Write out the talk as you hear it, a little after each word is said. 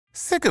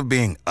Sick of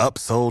being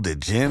upsold at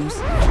gyms?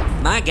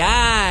 My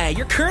guy,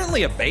 you're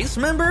currently a base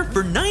member?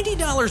 For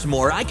 $90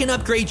 more, I can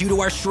upgrade you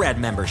to our Shred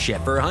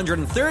membership. For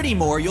 $130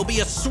 more, you'll be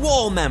a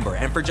Swole member.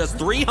 And for just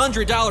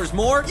 $300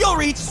 more, you'll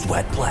reach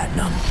Sweat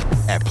Platinum.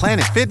 At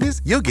Planet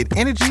Fitness, you'll get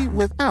energy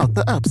without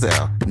the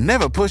upsell.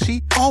 Never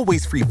pushy,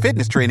 always free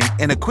fitness training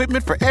and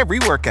equipment for every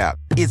workout.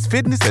 It's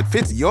fitness that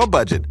fits your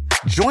budget.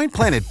 Join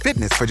Planet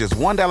Fitness for just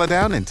 $1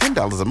 down and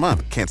 $10 a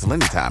month. Cancel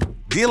anytime.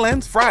 Deal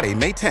ends Friday,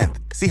 May 10th.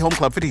 See Home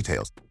Club for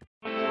details.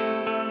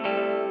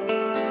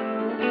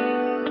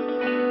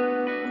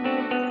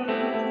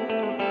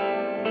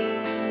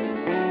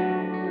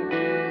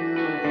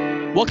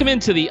 Welcome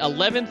into the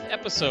 11th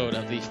episode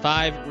of the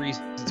 5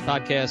 Reasons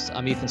Podcast.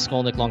 I'm Ethan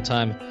Skolnick,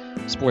 longtime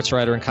sports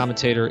writer and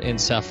commentator in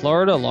South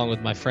Florida, along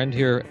with my friend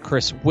here,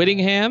 Chris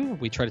Whittingham.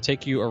 We try to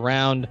take you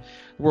around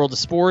the world of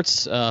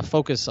sports,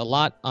 focus a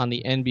lot on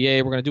the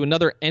NBA. We're going to do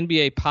another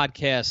NBA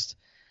podcast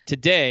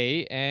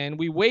today, and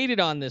we waited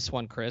on this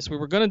one, Chris. We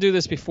were going to do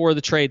this before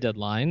the trade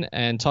deadline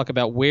and talk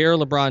about where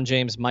LeBron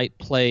James might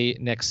play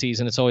next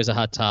season. It's always a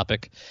hot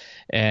topic,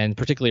 and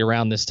particularly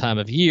around this time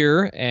of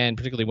year, and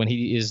particularly when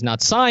he is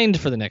not signed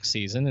for the next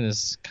season and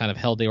has kind of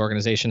held the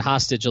organization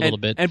hostage a little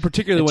bit. And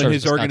particularly when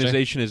his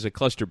organization is a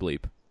cluster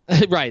bleep.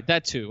 Right,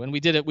 that too. And we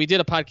did a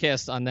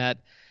podcast on that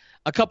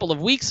a couple of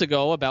weeks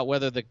ago about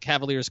whether the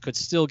Cavaliers could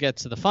still get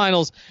to the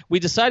finals. We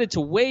decided to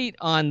wait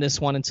on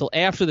this one until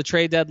after the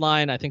trade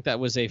deadline. I think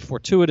that was a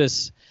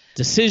fortuitous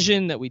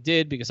decision that we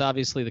did because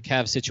obviously the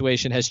Cavs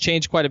situation has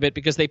changed quite a bit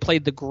because they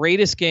played the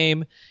greatest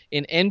game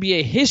in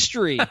NBA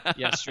history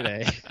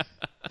yesterday.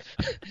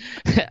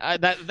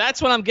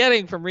 That's what I'm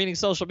getting from reading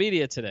social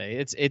media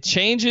today. It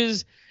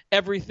changes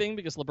everything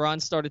because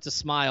LeBron started to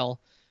smile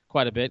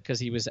quite a bit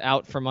because he was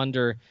out from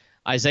under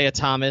Isaiah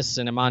Thomas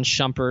and Iman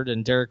Shumpert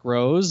and Derrick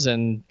Rose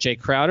and Jay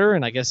Crowder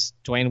and I guess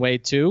Dwayne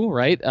Wade too,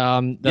 right?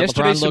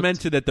 Yesterday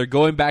cemented that they're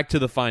going back to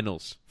the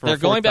finals. They're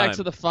going back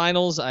to the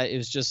finals. It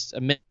was just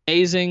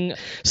amazing.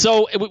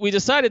 So we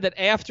decided that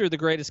after the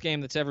greatest game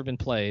that's ever been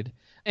played,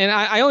 and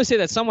I only say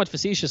that somewhat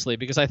facetiously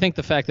because I think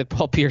the fact that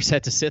Paul Pierce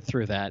had to sit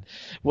through that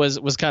was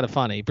kind of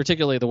funny,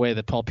 particularly the way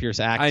that Paul Pierce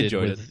acted. I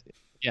enjoyed it.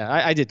 Yeah,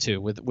 I did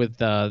too.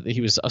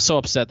 He was so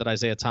upset that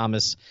Isaiah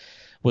Thomas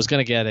was going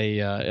to get a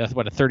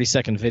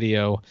 30-second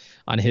video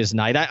on his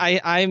night.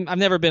 I've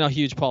never been a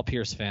huge Paul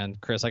Pierce fan,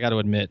 Chris, I got to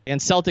admit.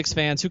 And Celtics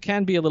fans who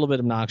can be a little bit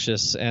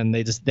obnoxious, and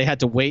they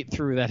had to wait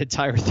through that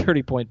entire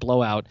 30-point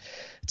blowout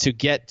to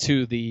get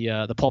to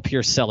the Paul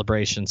Pierce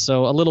celebration.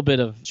 So a little bit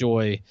of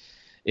joy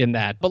in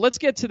that. But let's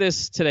get to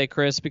this today,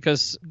 Chris,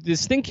 because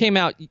this thing came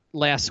out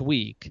last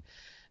week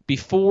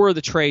before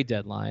the trade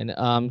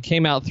deadline,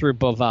 came out through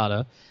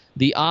Bovada.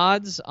 The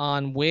odds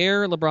on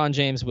where LeBron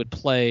James would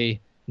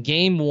play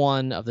Game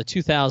 1 of the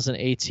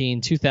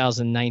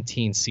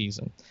 2018-2019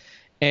 season.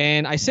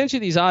 And I sent you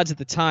these odds at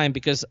the time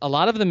because a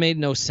lot of them made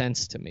no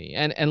sense to me.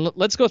 And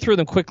let's go through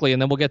them quickly,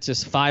 and then we'll get to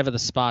 5 of the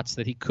spots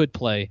that he could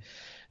play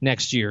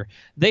next year.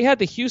 They had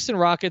the Houston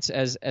Rockets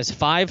as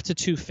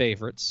 5-2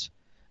 favorites.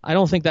 I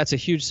don't think that's a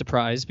huge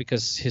surprise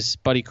because his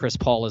buddy Chris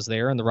Paul is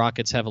there, and the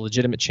Rockets have a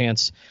legitimate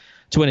chance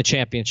to win a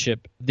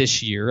championship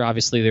this year.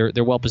 Obviously,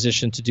 they're well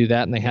positioned to do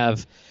that, and they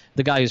have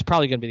the guy who's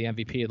probably going to be the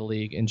MVP of the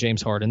league in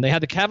James Harden. They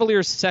had the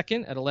Cavaliers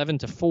second at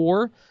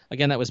 11-4.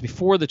 Again, that was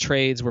before the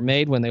trades were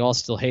made when they all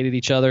still hated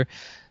each other.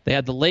 They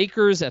had the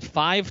Lakers at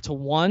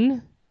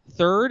 5-1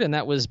 third, and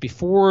that was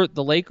before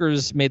the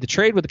Lakers made the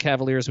trade with the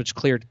Cavaliers, which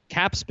cleared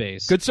cap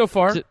space. Good so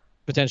far. To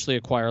potentially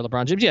acquire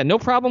LeBron James. Yeah, no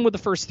problem with the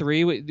first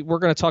 3. We're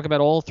going to talk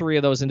about all 3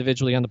 of those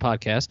individually on the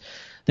podcast.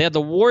 They had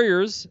the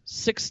Warriors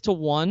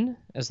 6-1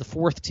 as the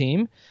 4th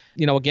team.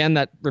 You know, again,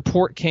 that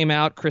report came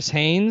out. Chris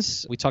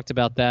Haynes, we talked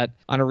about that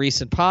on a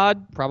recent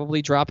pod,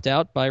 probably dropped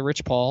out by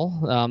Rich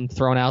Paul,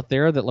 thrown out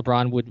there that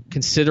LeBron would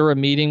consider a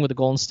meeting with the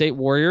Golden State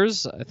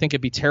Warriors. I think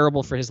it'd be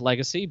terrible for his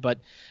legacy, but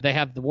they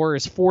have the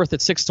Warriors 4th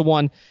at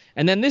 6-1.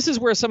 And then this is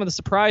where some of the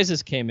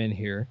surprises came in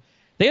here.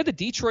 They had the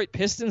Detroit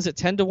Pistons at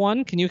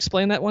 10-1. Can you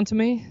explain that one to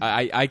me?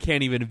 I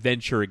can't even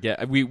venture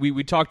again.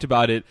 We talked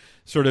about it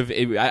sort of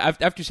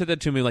after you said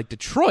that to me, like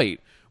Detroit.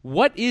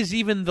 What is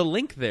even the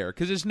link there?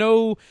 Because there's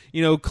no,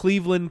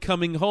 Cleveland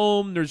coming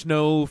home. There's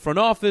no front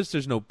office.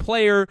 There's no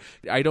player.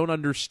 I don't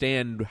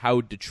understand how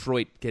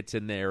Detroit gets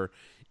in there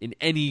in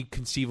any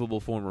conceivable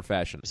form or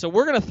fashion. So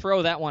we're going to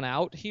throw that one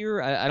out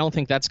here. I don't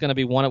think that's going to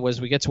be one of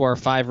as we get to our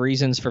 5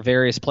 reasons for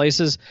various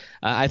places.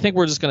 I think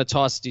we're just going to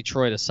toss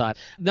Detroit aside.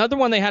 Another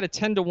one they had at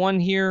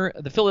 10-1 here,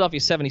 the Philadelphia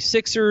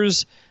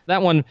 76ers.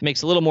 That one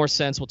makes a little more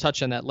sense. We'll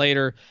touch on that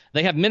later.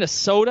 They have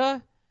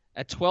Minnesota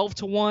at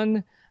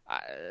 12-1.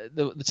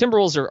 The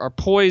Timberwolves are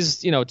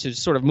poised, to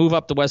sort of move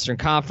up the Western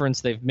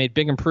Conference. They've made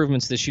big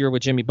improvements this year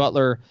with Jimmy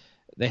Butler.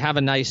 They have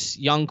a nice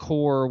young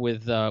core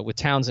with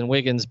Towns and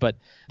Wiggins, but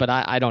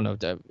I don't know.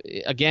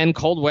 Again,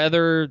 cold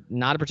weather,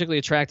 not a particularly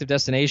attractive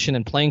destination,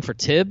 and playing for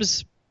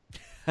Tibbs.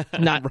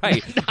 Not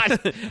right.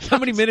 How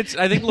many minutes?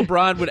 I think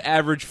LeBron would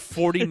average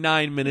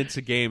 49 minutes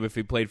a game if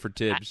he played for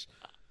Tibbs.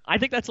 I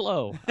think that's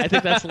low. I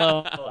think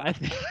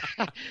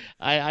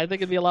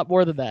it'd be a lot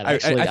more than that,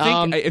 actually.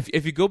 I think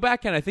if you go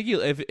back and I think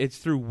if it's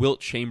through Wilt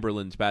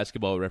Chamberlain's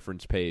basketball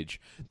reference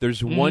page,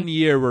 there's 1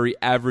 year where he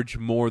averaged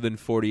more than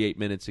 48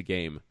 minutes a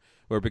game.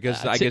 Or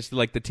because I guess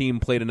like the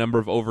team played a number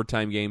of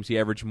overtime games, he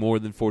averaged more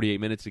than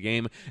 48 minutes a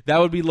game. That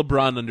would be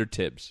LeBron under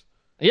Tibbs.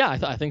 Yeah,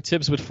 I think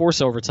Tibbs would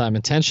force overtime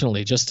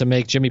intentionally just to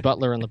make Jimmy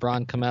Butler and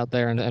LeBron come out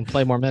there and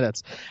play more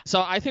minutes. So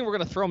I think we're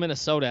going to throw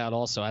Minnesota out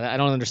also. I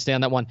don't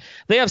understand that one.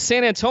 They have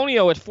San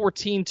Antonio at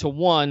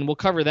 14-1. We'll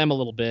cover them a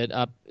little bit.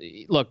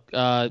 Look,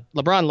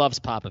 LeBron loves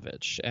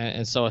Popovich,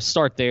 and so a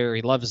start there.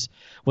 He loves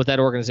what that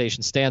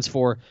organization stands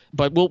for.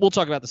 But we'll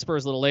talk about the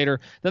Spurs a little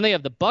later. Then they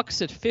have the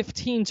Bucks at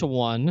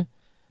 15-1.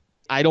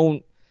 I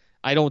don't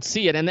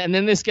see it. And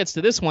then this gets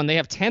to this one. They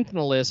have 10th in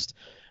the list,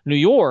 New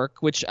York,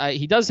 which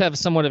he does have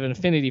somewhat of an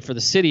affinity for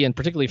the city and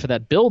particularly for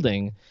that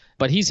building.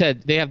 But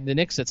they have the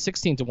Knicks at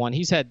 16-1.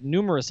 He's had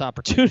numerous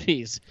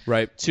opportunities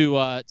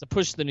to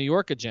push the New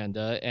York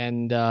agenda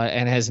and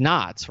has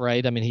not,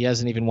 right? I mean, he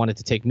hasn't even wanted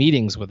to take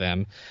meetings with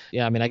them.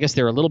 Yeah, I mean, I guess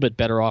they're a little bit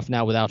better off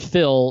now without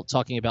Phil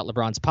talking about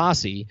LeBron's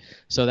posse,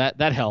 so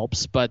that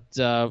helps. But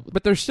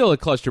they're still a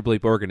cluster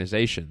bleep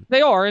organization.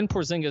 They are, and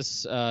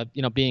Porzingis,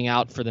 being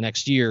out for the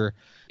next year,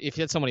 if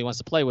he had someone he wants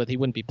to play with, he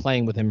wouldn't be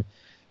playing with him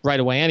right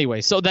away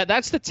anyway. So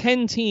that's the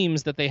 10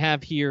 teams that they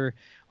have here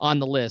on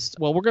the list.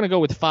 Well, we're going to go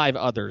with 5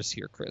 others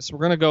here, Chris. We're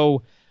going to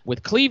go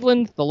with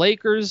Cleveland, the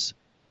Lakers,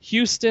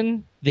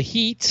 Houston, the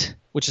Heat,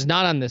 which is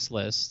not on this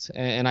list,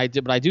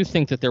 but I do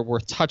think that they're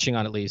worth touching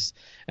on at least.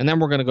 And then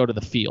we're going to go to the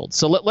field.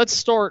 So let's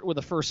start with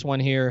the first one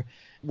here.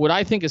 What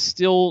I think is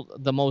still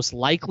the most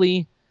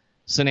likely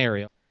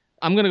scenario.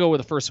 I'm going to go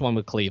with the first one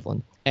with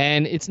Cleveland.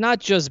 And it's not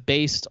just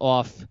based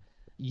off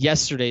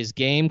yesterday's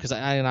game, because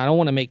I don't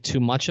want to make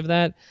too much of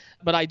that.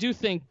 But I do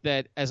think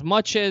that as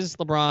much as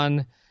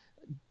LeBron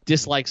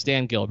dislikes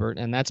Dan Gilbert,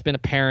 and that's been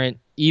apparent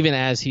even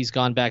as he's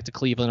gone back to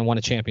Cleveland and won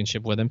a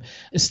championship with him,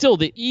 it's still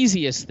the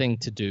easiest thing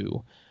to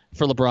do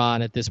for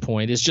LeBron at this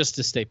point is just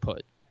to stay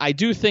put. I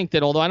do think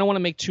that although I don't want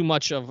to make too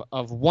much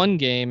of one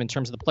game in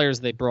terms of the players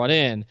they brought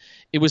in,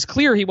 it was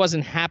clear he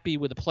wasn't happy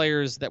with the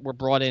players that were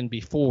brought in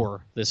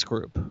before this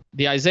group.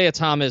 The Isaiah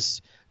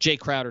Thomas, Jay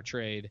Crowder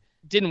trade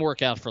didn't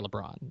work out for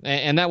LeBron,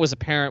 and that was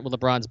apparent with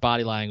LeBron's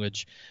body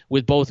language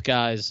with both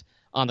guys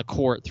on the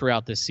court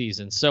throughout this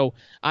season. So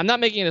I'm not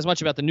making it as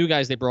much about the new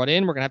guys they brought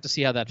in. We're going to have to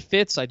see how that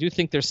fits. I do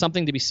think there's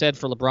something to be said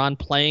for LeBron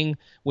playing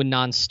with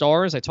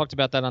non-stars. I talked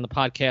about that on the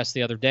podcast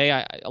the other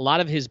day. A lot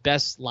of his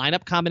best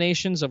lineup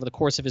combinations over the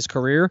course of his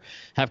career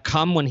have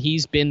come when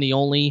he's been the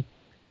only,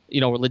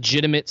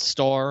 legitimate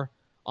star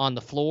on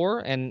the floor.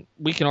 And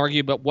we can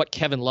argue about what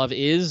Kevin Love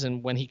is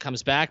and when he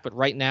comes back. But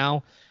right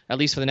now, at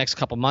least for the next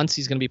couple months,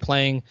 he's going to be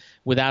playing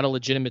without a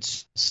legitimate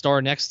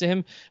star next to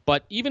him.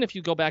 But even if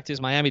you go back to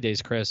his Miami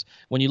days, Chris,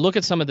 when you look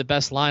at some of the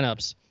best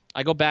lineups,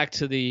 I go back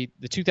to the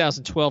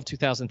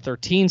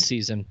 2012-2013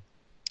 season,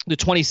 the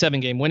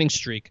 27-game winning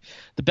streak.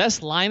 The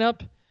best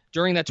lineup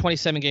during that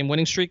 27-game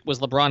winning streak was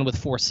LeBron with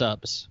 4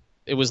 subs.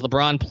 It was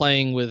LeBron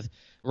playing with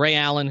Ray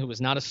Allen, who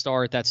was not a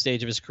star at that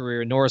stage of his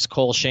career, Norris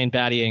Cole, Shane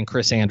Battier, and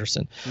Chris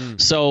Anderson.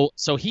 So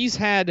he's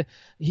had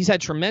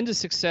tremendous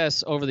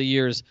success over the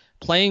years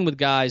playing with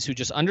guys who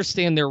just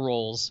understand their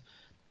roles.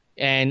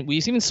 And we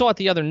even saw it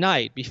the other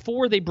night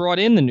before they brought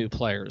in the new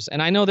players.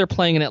 And I know they're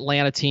playing an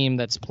Atlanta team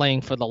that's playing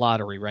for the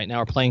lottery right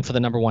now or playing for the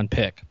number 1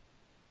 pick.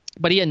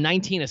 But he had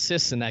 19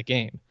 assists in that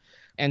game.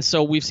 And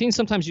so we've seen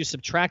sometimes you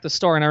subtract the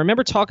star. And I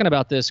remember talking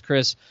about this,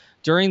 Chris,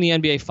 during the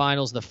NBA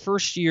Finals, the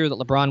first year that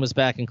LeBron was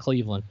back in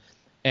Cleveland.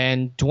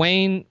 And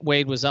Dwayne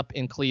Wade was up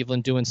in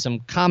Cleveland doing some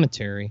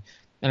commentary.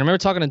 And I remember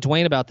talking to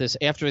Dwayne about this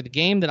after the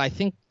game that I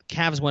think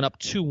Cavs went up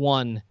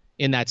 2-1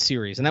 in that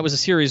series. And that was a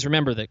series,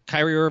 remember, that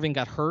Kyrie Irving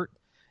got hurt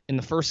in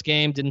the first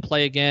game, didn't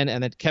play again,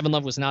 and that Kevin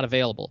Love was not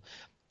available.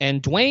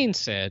 And Dwayne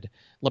said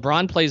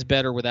LeBron plays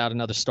better without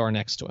another star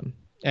next to him.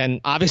 And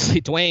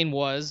obviously Dwayne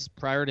was,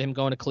 prior to him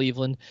going to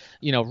Cleveland,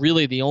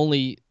 really the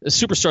only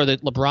superstar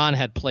that LeBron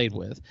had played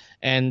with.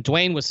 And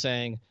Dwayne was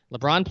saying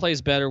LeBron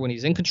plays better when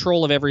he's in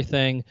control of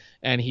everything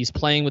and he's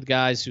playing with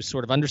guys who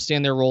sort of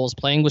understand their roles,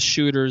 playing with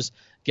shooters,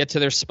 get to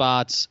their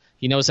spots.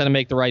 He knows how to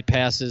make the right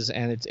passes,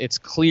 and it's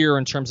clear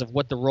in terms of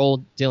what the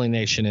role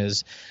delineation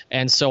is.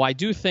 And so I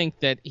do think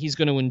that he's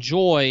going to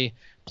enjoy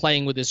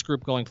playing with this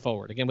group going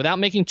forward. Again, without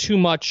making too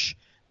much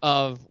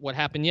of what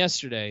happened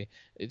yesterday,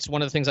 it's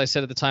one of the things I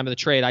said at the time of the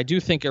trade. I do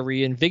think a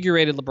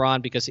reinvigorated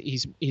LeBron because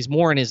he's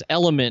more in his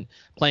element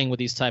playing with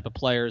these type of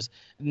players.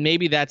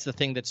 Maybe that's the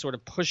thing that sort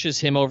of pushes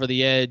him over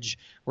the edge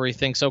where he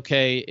thinks,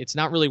 okay, it's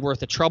not really worth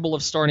the trouble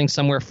of starting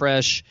somewhere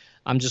fresh.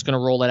 I'm just going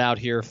to roll it out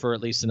here for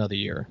at least another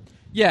year.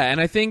 Yeah,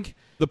 and I think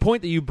the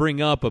point that you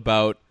bring up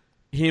about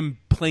him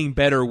playing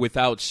better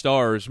without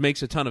stars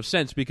makes a ton of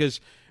sense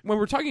because when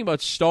we're talking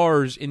about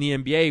stars in the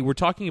NBA, we're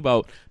talking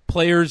about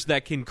players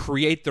that can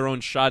create their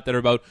own shot, that are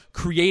about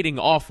creating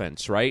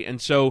offense, right?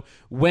 And so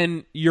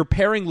when you're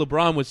pairing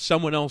LeBron with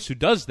someone else who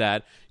does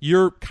that,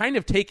 you're kind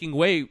of taking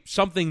away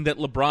something that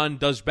LeBron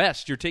does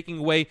best. You're taking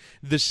away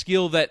the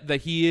skill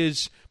that he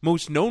is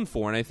most known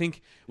for. And I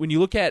think when you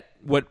look at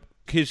what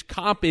his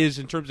comp is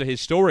in terms of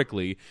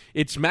historically,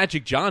 it's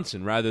Magic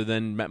Johnson rather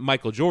than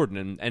Michael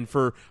Jordan, and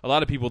for a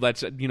lot of people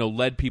that's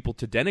led people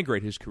to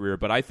denigrate his career,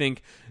 but I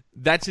think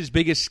that's his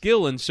biggest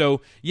skill. And so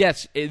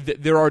yes,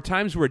 there are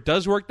times where it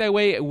does work that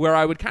way. Where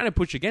I would kind of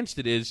push against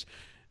it is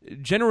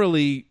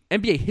generally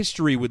NBA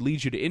history would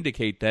lead you to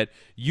indicate that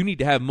you need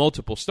to have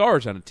multiple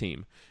stars on a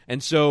team,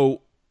 and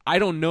so I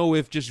don't know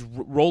if just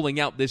rolling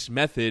out this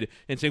method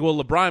and saying,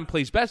 well, LeBron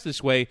plays best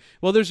this way,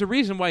 well, there's a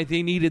reason why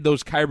they needed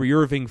those Kyrie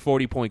Irving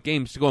 40-point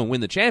games to go and win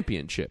the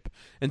championship.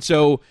 And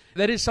so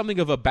that is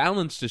something of a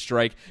balance to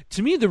strike.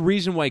 To me, the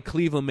reason why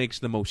Cleveland makes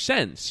the most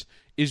sense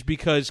is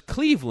because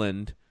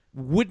Cleveland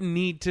wouldn't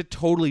need to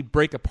totally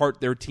break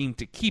apart their team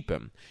to keep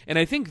him. And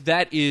I think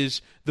that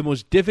is the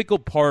most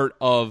difficult part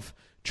of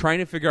trying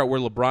to figure out where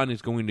LeBron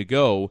is going to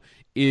go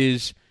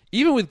is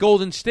even with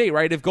Golden State,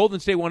 right? If Golden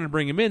State wanted to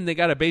bring him in, they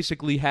got to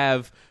basically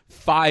have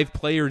 5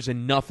 players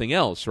and nothing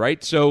else,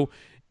 right? So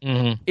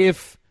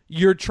if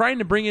you're trying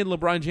to bring in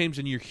LeBron James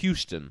and you're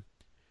Houston,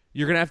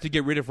 you're going to have to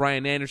get rid of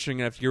Ryan Anderson,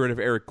 you're going to have to get rid of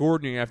Eric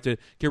Gordon, you're going to have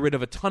to get rid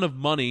of a ton of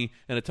money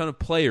and a ton of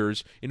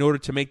players in order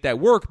to make that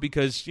work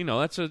because,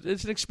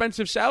 it's an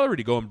expensive salary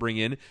to go and bring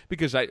in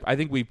because I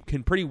think we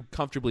can pretty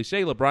comfortably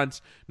say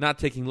LeBron's not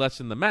taking less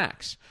than the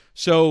max.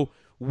 So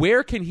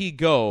where can he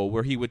go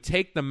where he would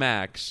take the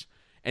max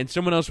and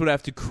someone else would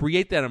have to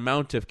create that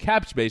amount of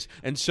cap space?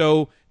 And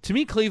so, to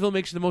me, Cleveland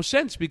makes the most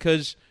sense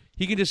because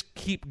he can just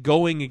keep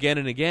going again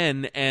and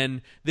again,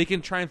 and they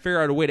can try and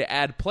figure out a way to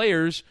add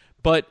players,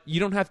 but you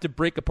don't have to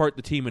break apart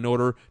the team in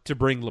order to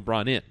bring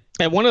LeBron in.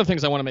 And one of the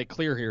things I want to make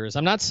clear here is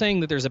I'm not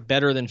saying that there's a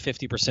better than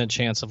 50%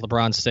 chance of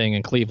LeBron staying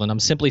in Cleveland. I'm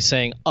simply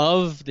saying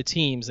of the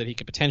teams that he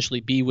could potentially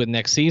be with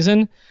next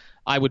season,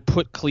 I would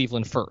put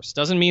Cleveland first.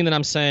 Doesn't mean that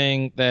I'm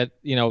saying that,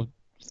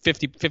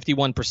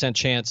 51%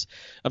 chance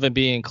of him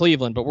being in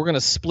Cleveland, but we're going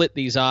to split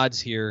these odds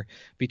here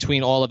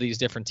between all of these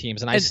different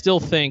teams. And I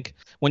still think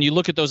when you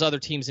look at those other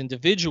teams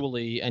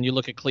individually and you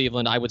look at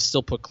Cleveland, I would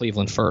still put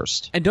Cleveland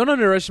first. And don't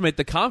underestimate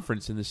the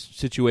conference in this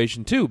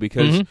situation too,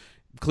 because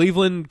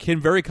Cleveland can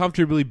very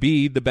comfortably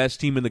be the best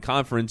team in the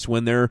conference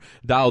when they're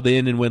dialed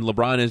in and when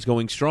LeBron is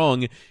going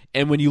strong.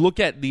 And when you look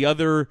at the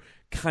other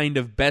kind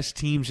of best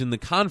teams in the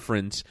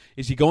conference,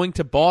 is he going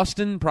to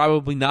Boston?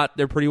 Probably not.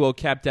 They're pretty well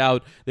capped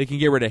out. They can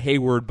get rid of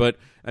Hayward, but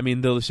I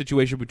mean the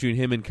situation between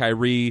him and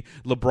Kyrie,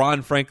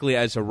 LeBron, frankly,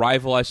 as a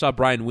rival. I saw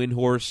Brian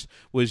Windhorst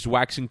was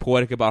waxing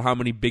poetic about how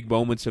many big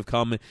moments have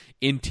come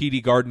in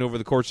TD Garden over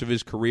the course of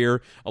his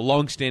career. A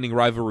long-standing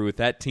rivalry with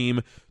that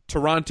team.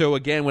 Toronto,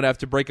 again, would have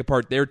to break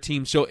apart their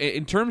team. So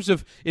in terms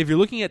of if you're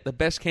looking at the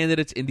best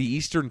candidates in the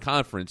Eastern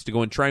Conference to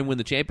go and try and win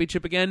the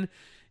championship again,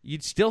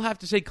 you'd still have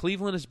to say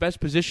Cleveland is best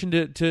positioned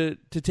to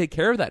take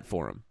care of that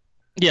for him.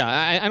 Yeah,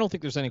 I don't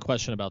think there's any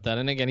question about that.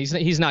 And again,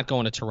 he's not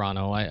going to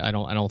Toronto. I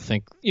don't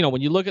think.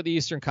 When you look at the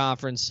Eastern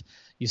Conference,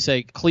 you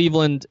say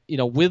Cleveland.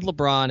 With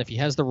LeBron, if he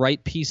has the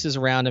right pieces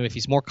around him, if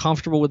he's more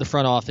comfortable with the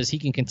front office, he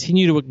can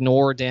continue to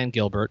ignore Dan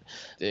Gilbert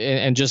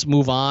and just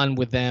move on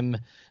with them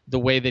the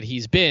way that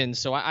he's been.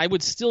 So I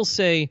would still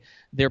say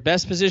they're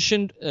best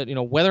positioned.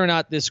 Whether or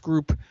not this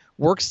group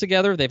works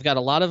together, they've got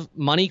a lot of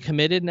money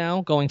committed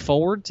now going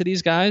forward to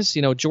these guys.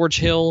 George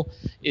Hill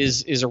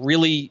is a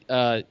really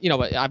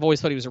I've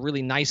always thought he was a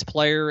really nice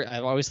player.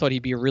 I've always thought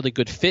he'd be a really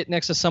good fit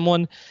next to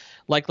someone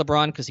like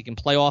LeBron because he can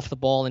play off the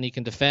ball and he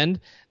can defend.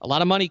 A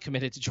lot of money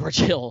committed to George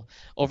Hill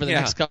over the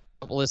next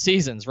couple of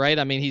seasons, right?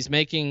 I mean, he's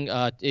making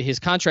his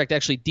contract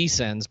actually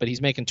descends, but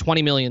he's making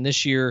 $20 million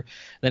this year,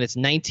 then it's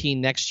 $19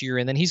 next year,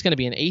 and then he's going to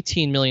be an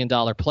 $18 million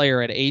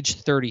player at age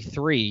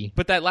 33.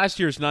 But that last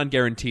year is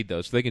non-guaranteed,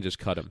 though, so they can just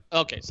cut him.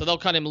 Okay, so they'll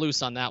cut him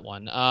loose on that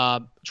one.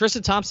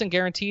 Tristan Thompson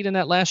guaranteed in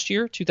that last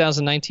year,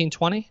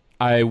 2019-20?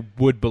 I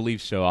would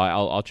believe so.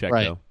 I'll check,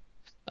 though.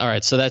 All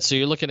right, so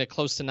you're looking at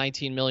close to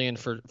 $19 million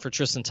for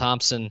Tristan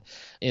Thompson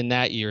in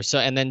that year. So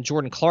and then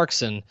Jordan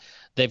Clarkson,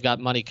 they've got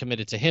money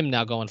committed to him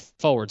now going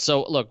forward.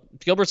 So look,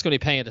 Gilbert's going to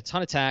be paying a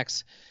ton of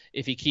tax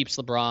if he keeps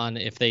LeBron.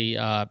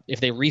 If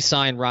they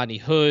re-sign Rodney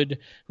Hood,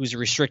 who's a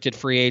restricted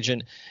free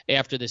agent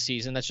after this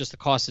season, that's just the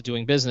cost of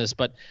doing business.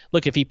 But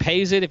look, if he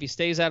pays it, if he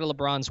stays out of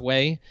LeBron's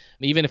way,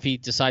 even if he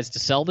decides to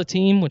sell the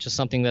team, which is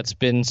something that's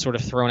been sort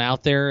of thrown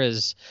out there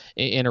as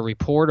in a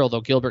report, although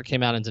Gilbert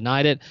came out and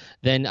denied it,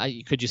 then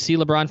could you see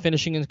LeBron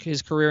finishing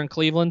his career in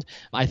Cleveland?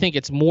 I think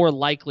it's more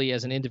likely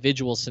as an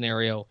individual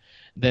scenario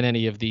than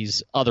any of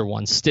these other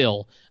ones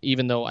still,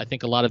 even though I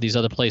think a lot of these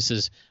other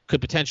places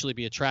could potentially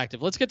be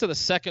attractive. Let's get to the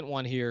second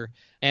one here,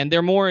 and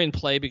they're more in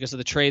play because of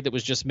the trade that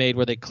was just made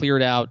where they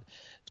cleared out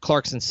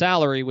Clarkson's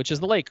salary, which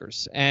is the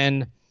Lakers.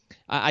 And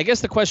I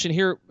guess the question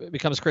here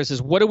becomes, Chris, is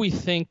what do we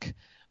think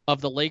of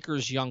the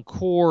Lakers' young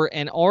core,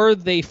 and are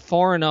they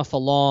far enough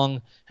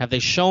along? Have they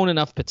shown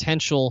enough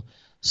potential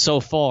so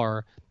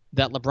far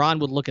that LeBron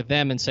would look at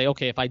them and say,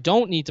 okay, if I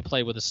don't need to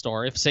play with a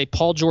star, if, say,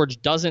 Paul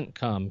George doesn't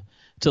come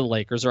to the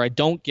Lakers, or I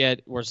don't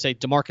get, or say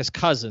DeMarcus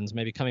Cousins,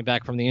 maybe coming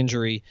back from the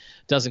injury,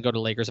 doesn't go to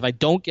Lakers, if I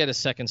don't get a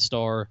second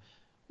star,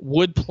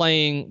 would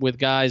playing with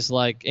guys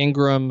like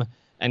Ingram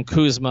and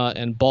Kuzma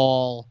and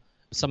Ball,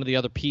 some of the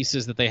other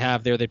pieces that they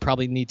have there, they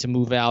probably need to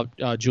move out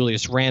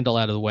Julius Randle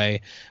out of the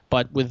way.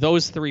 But with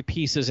those three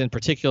pieces in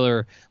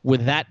particular,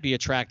 would that be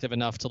attractive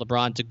enough to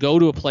LeBron to go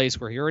to a place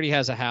where he already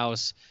has a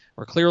house,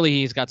 or clearly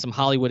he's got some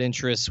Hollywood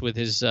interests with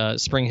his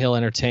Spring Hill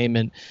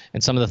Entertainment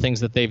and some of the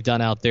things that they've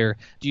done out there?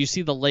 Do you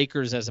see the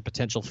Lakers as a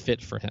potential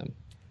fit for him?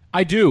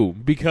 I do,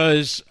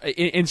 because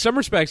in some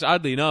respects,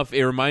 oddly enough,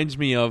 it reminds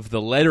me of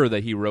the letter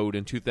that he wrote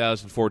in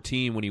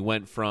 2014 when he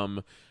went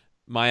from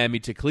Miami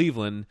to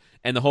Cleveland,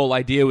 and the whole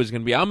idea was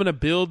going to be, I'm going to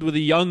build with a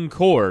young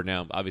core.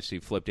 Now, obviously,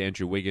 flipped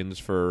Andrew Wiggins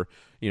for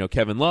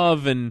Kevin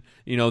Love, and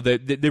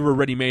they were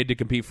ready made to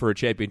compete for a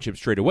championship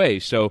straight away.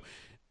 So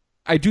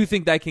I do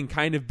think that can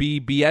kind of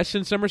be BS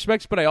in some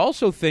respects, but I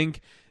also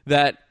think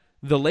that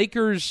the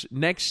Lakers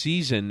next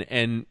season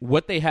and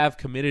what they have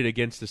committed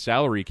against the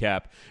salary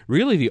cap,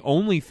 really the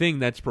only thing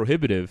that's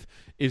prohibitive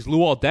is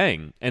Luol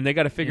Deng, and they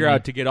got to figure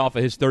out to get off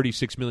of his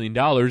 $36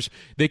 million.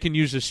 They can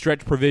use a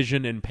stretch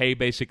provision and pay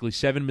basically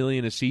 $7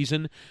 million a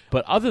season.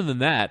 But other than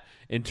that,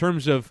 in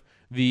terms of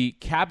the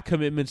cap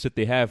commitments that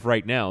they have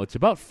right now, it's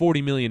about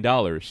 $40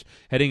 million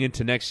heading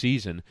into next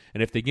season.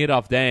 And if they get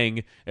off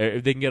Deng,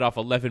 if they can get off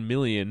 $11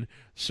 million,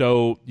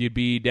 so you'd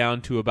be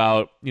down to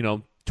about,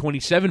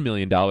 $27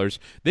 million,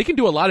 they can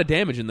do a lot of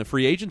damage in the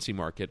free agency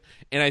market.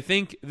 And I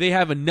think they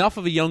have enough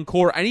of a young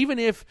core. And even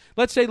if,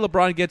 let's say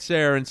LeBron gets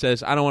there and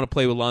says, I don't want to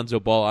play with Lonzo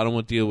Ball, I don't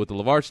want to deal with the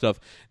LeVar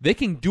stuff, they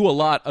can do a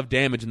lot of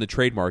damage in the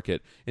trade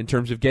market in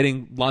terms of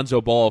getting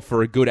Lonzo Ball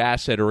for a good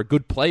asset or a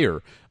good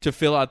player to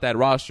fill out that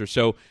roster.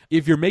 So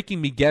if you're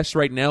making me guess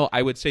right now,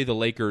 I would say the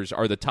Lakers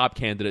are the top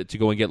candidate to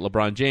go and get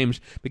LeBron James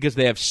because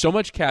they have so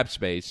much cap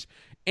space,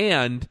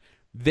 and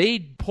they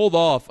pulled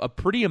off a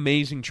pretty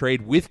amazing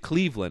trade with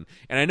Cleveland.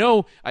 And I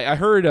know I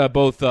heard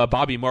both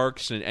Bobby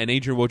Marks and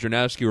Adrian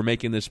Wojnarowski were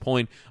making this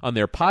point on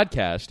their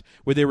podcast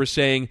where they were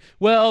saying,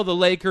 well, the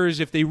Lakers,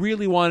 if they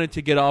really wanted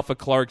to get off of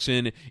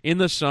Clarkson in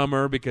the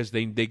summer because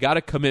they got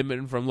a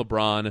commitment from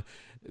LeBron,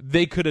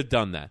 they could have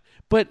done that.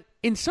 But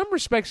in some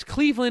respects,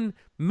 Cleveland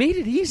made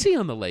it easy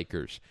on the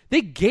Lakers.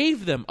 They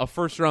gave them a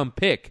first-round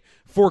pick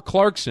for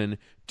Clarkson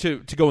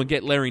to go and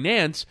get Larry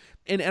Nance.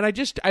 And I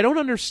don't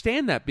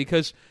understand that,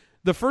 because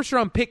the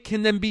first-round pick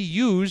can then be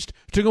used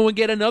to go and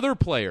get another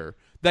player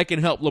that can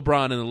help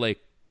LeBron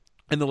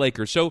and the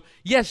Lakers. So,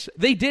 yes,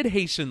 they did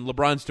hasten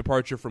LeBron's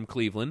departure from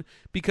Cleveland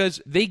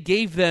because they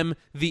gave them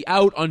the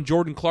out on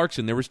Jordan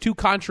Clarkson. There was 2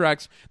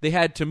 contracts they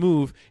had to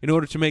move in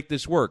order to make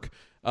this work.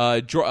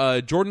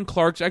 Jordan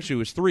Clarkson, actually it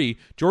was 3,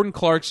 Jordan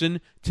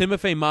Clarkson,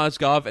 Timofey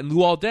Mozgov, and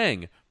Luol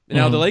Deng.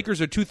 Now, the Lakers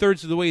are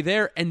 2/3 of the way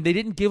there, and they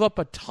didn't give up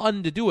a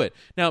ton to do it.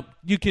 Now,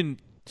 you can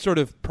sort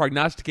of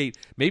prognosticate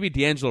maybe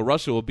D'Angelo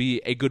Russell will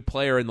be a good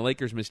player and the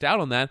Lakers missed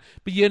out on that,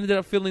 but you ended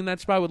up filling that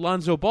spot with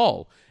Lonzo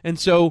Ball. And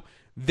so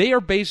they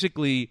are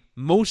basically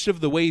most of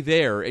the way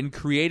there in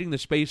creating the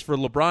space for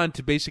LeBron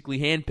to basically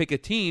handpick a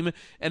team.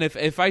 And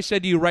if I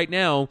said to you right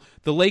now,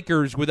 the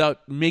Lakers,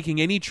 without making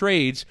any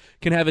trades,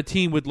 can have a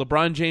team with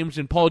LeBron James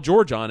and Paul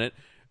George on it,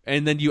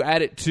 and then you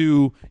add it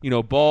to,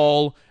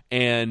 Ball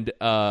and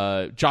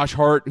Josh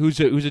Hart, who's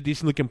a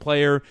decent-looking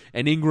player,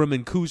 and Ingram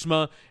and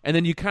Kuzma, and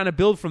then you kind of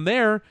build from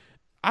there,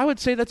 I would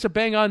say that's a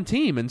bang-on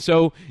team. And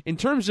so in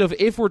terms of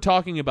if we're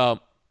talking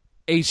about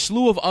a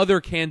slew of other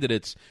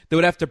candidates that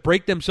would have to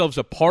break themselves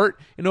apart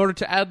in order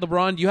to add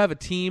LeBron, you have a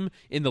team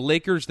in the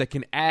Lakers that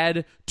can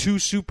add 2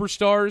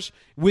 superstars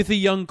with a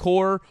young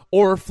core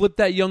or flip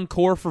that young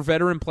core for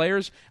veteran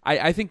players.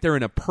 I think they're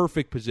in a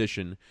perfect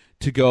position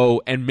to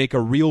go and make a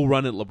real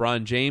run at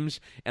LeBron James.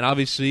 And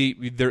obviously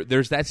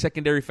there's that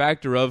secondary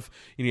factor of,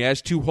 he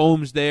has 2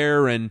 homes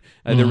there, and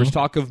there was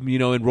talk of,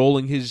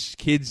 enrolling his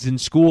kids in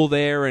school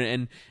there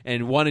and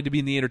wanting to be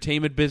in the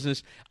entertainment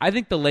business. I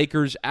think the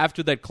Lakers,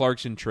 after that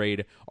Clarkson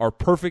trade, are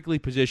perfectly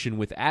positioned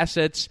with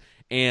assets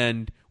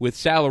and with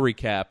salary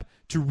cap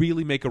to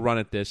really make a run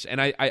at this.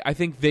 And I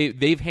think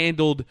they've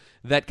handled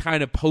that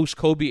kind of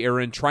post-Kobe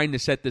era and trying to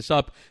set this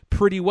up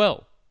pretty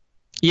well.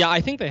 Yeah,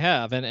 I think they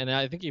have, and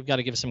I think you've got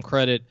to give some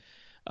credit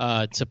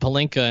to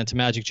Pelinka and to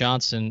Magic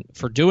Johnson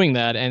for doing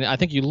that. And I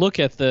think you look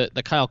at the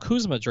Kyle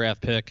Kuzma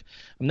draft pick,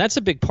 and that's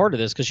a big part of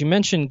this, because you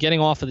mentioned getting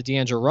off of the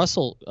D'Angelo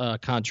Russell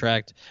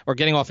contract, or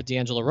getting off of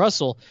D'Angelo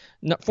Russell,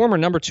 former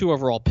number 2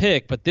 overall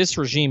pick, but this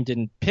regime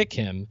didn't pick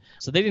him,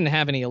 so they didn't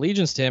have any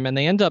allegiance to him, and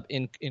they end up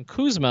in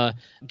Kuzma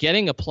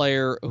getting a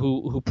player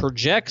who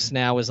projects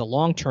now as a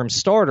long-term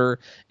starter,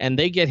 and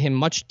they get him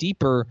much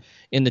deeper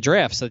in the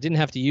draft, so they didn't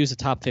have to use a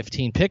top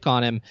 15 pick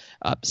on him.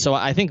 So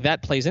I think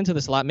that plays into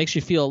this a lot. Makes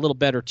you feel a little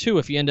better too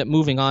if you end up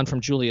moving on from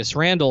Julius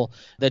Randle,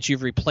 that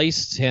you've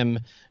replaced him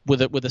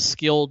with a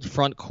skilled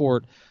front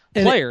court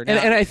player.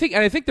 And I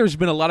think there's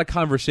been a lot of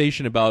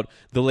conversation about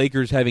the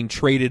Lakers having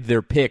traded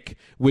their pick,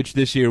 which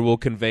this year will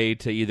convey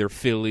to either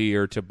Philly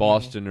or to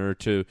Boston or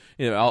to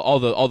all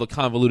the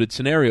convoluted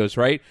scenarios,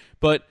 right?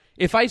 But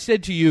if I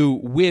said to you,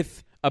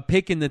 with a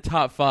pick in the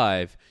top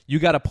 5, you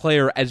got a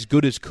player as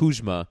good as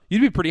Kuzma,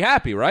 you'd be pretty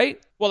happy,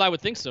 right? Well, I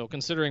would think so,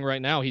 considering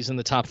right now he's in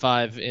the top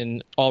 5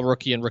 in all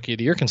rookie and rookie of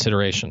the year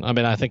consideration. I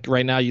mean, I think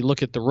right now you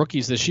look at the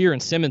rookies this year,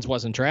 and Simmons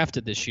wasn't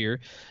drafted this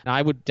year. And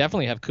I would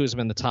definitely have Kuzma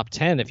in the top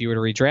 10 if you were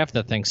to redraft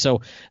that thing.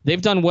 So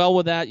they've done well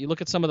with that. You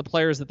look at some of the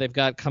players that they've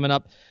got coming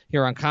up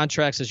here on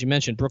contracts, as you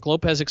mentioned. Brook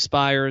Lopez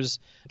expires.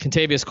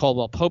 Kentavious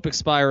Caldwell-Pope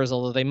expires,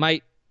 although they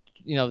might,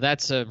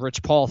 that's a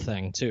Rich Paul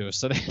thing too.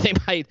 So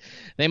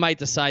they might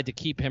decide to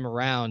keep him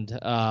around,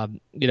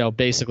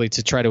 basically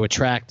to try to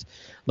attract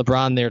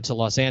LeBron there to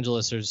Los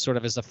Angeles, or sort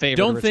of as a favor.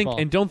 Don't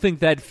think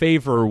that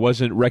favor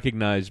wasn't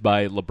recognized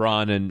by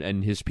LeBron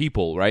and his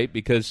people, right?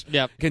 Because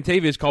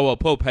Kentavious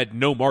Caldwell-Pope had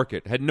no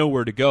market, had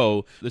nowhere to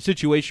go. The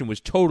situation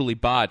was totally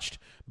botched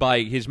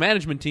by his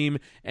management team,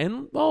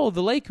 and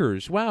the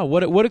Lakers. Wow,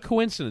 what a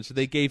coincidence that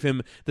they gave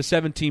him the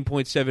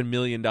 $17.7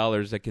 million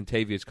that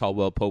Kentavious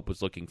Caldwell-Pope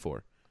was looking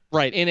for.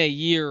 Right, in a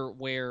year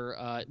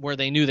where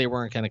they knew they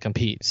weren't going to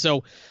compete.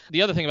 So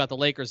the other thing about the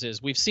Lakers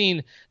is we've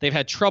seen they've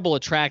had trouble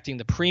attracting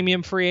the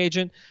premium free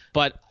agent,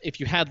 but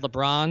if you had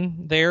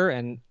LeBron there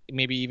and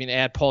maybe even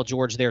add Paul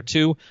George there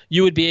too,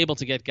 you would be able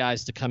to get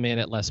guys to come in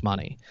at less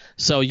money.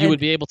 So you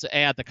would be able to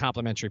add the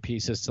complementary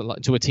pieces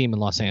to a team in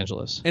Los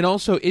Angeles. And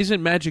also,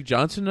 isn't Magic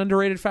Johnson an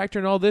underrated factor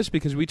in all this?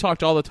 Because we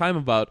talked all the time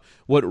about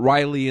what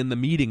Riley in the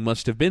meeting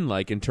must have been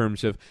like in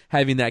terms of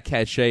having that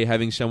cachet,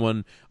 having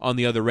someone on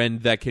the other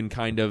end that can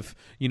kind of,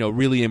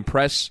 really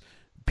impress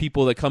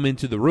people that come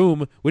into the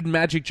room. Wouldn't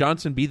Magic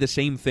Johnson be the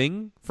same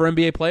thing for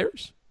NBA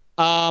players?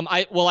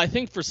 I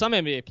think for some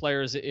NBA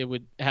players it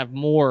would have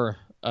more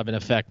of an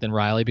effect than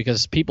Riley,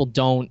 because people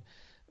don't.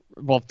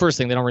 Well, first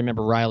thing, they don't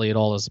remember Riley at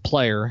all as a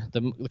player,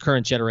 the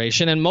current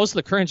generation. And most of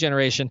the current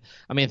generation,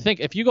 I mean,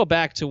 think if you go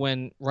back to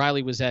when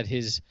Riley was at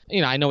his,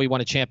 I know he won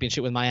a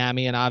championship with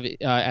Miami and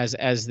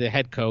as the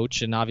head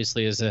coach, and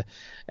obviously as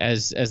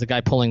the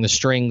guy pulling the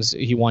strings,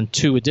 he won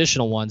 2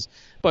 additional ones.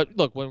 But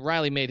look, when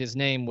Riley made his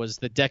name was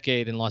the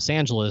decade in Los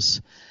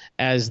Angeles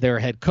as their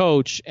head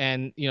coach,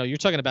 and you're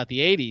talking about the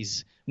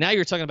 80s. Now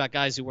you're talking about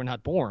guys who were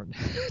not born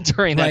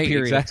during that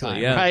period of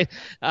time, right?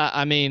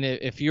 I mean,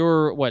 if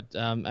you're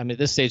at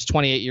this stage,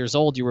 28 years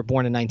old, you were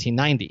born in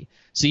 1990,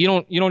 so you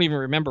don't even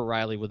remember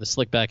Riley with the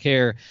slick back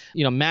hair.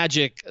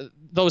 Magic,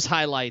 those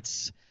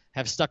highlights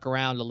have stuck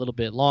around a little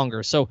bit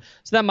longer, so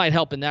that might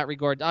help in that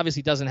regard.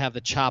 Obviously, doesn't have the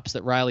chops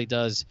that Riley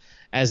does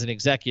as an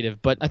executive,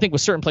 but I think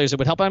with certain players it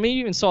would help. I mean, you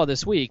even saw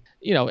this week,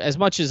 as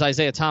much as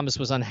Isaiah Thomas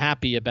was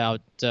unhappy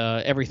about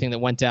everything that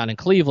went down in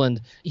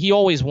Cleveland, he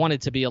always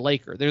wanted to be a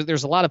Laker.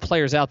 There's a lot of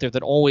players out there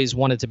that always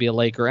wanted to be a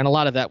Laker, and a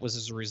lot of that was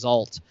as a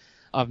result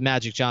of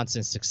Magic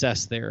Johnson's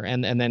success there,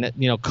 and then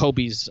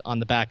Kobe's on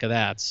the back of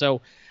that.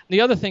 So the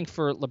other thing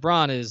for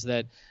LeBron is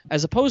that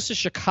as opposed to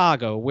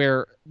Chicago,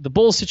 where the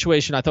Bulls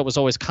situation I thought was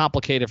always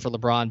complicated for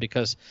LeBron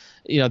because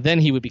then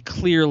he would be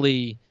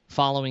clearly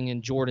following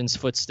in Jordan's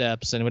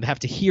footsteps and would have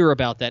to hear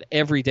about that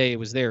every day it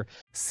was there.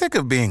 Sick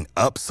of being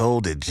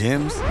upsold at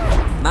gyms?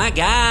 My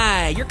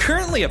guy, you're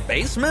currently a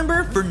base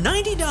member? For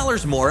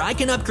 $90 more, I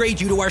can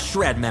upgrade you to our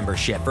Shred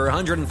membership. For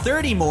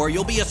 $130 more,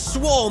 you'll be a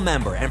Swole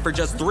member. And for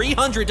just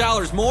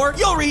 $300 more,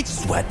 you'll reach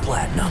Sweat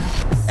Platinum.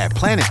 At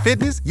Planet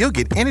Fitness, you'll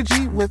get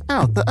energy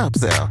without the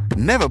upsell.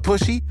 Never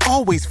pushy,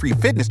 always free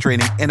fitness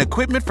training and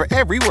equipment for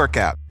every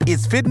workout.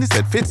 It's fitness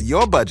that fits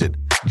your budget.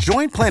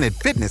 Join Planet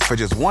Fitness for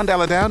just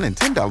 $1 down and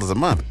 $10 a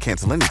month.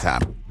 Cancel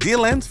anytime.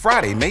 Deal ends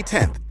Friday, May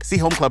 10th. See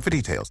Home Club for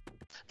details.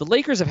 The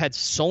Lakers have had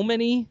so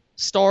many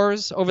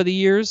stars over the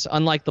years,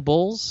 unlike the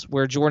Bulls,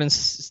 where Jordan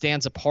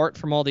stands apart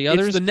from all the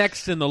others. It's the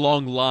next in the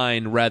long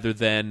line rather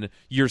than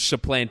you're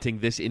supplanting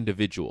this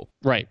individual.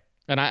 Right.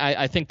 And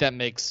I think that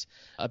makes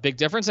a big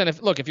difference. And if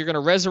you're going to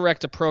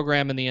resurrect a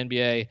program in the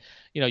NBA,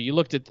 you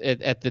looked at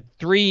the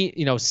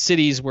 3,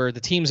 cities where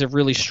the teams have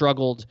really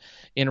struggled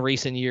in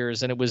recent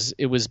years, and it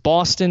was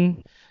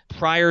Boston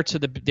prior to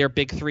their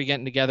big 3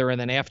 getting together,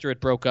 and then after it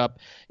broke up,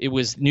 it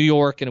was New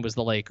York and it was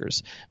the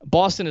Lakers.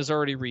 Boston has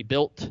already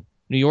rebuilt.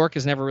 New York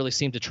has never really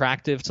seemed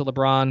attractive to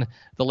LeBron.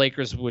 The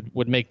Lakers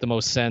would make the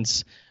most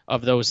sense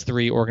of those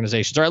 3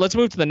 organizations. All right, let's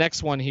move to the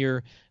next one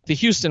here, the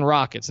Houston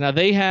Rockets. Now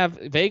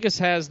Vegas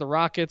has the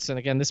Rockets, and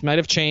again, this might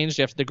have changed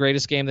after the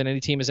greatest game that any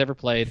team has ever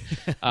played,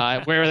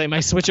 where they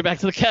might switch it back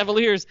to the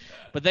Cavaliers,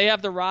 but they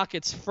have the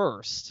Rockets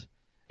first.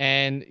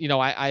 And,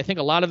 I think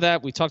a lot of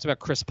that, we talked about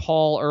Chris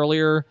Paul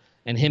earlier,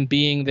 and him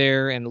being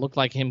there, and it looked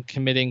like him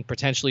committing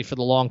potentially for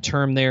the long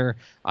term there.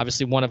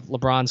 Obviously one of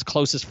LeBron's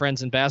closest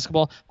friends in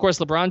basketball. Of course,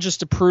 LeBron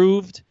just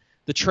approved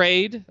the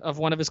trade of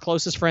one of his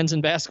closest friends in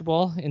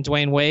basketball in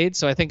Dwayne Wade.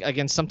 So I think,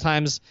 again,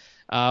 sometimes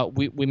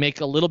we make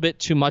a little bit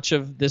too much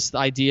of this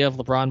idea of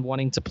LeBron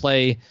wanting to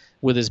play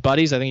with his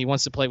buddies. I think he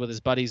wants to play with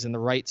his buddies in the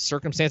right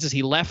circumstances.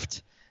 He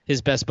left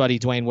his best buddy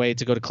Dwayne Wade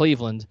to go to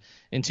Cleveland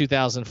in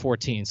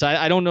 2014. So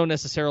I don't know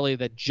necessarily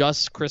that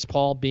just Chris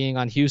Paul being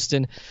on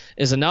Houston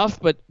is enough,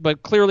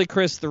 but clearly,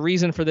 Chris, the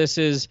reason for this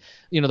is,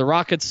 the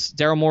Rockets,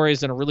 Daryl Morey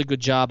has done a really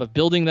good job of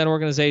building that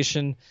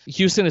organization.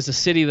 Houston is a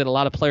city that a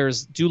lot of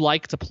players do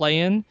like to play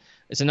in.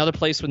 It's another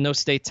place with no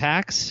state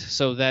tax,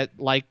 so that,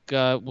 like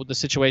with the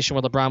situation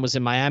where LeBron was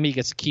in Miami, he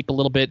gets to keep a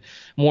little bit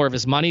more of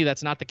his money.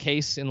 That's not the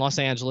case in Los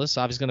Angeles.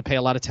 Obviously, he's going to pay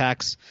a lot of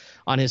tax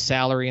on his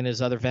salary and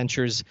his other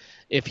ventures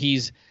if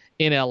he's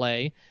in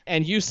L.A.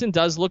 And Houston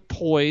does look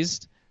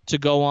poised to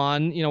go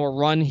on, a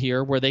run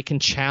here where they can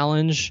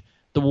challenge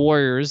the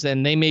Warriors,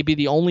 and they may be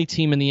the only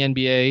team in the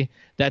NBA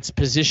that's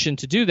positioned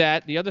to do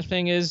that. The other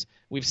thing is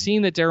we've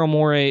seen that Daryl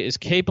Morey is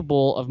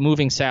capable of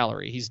moving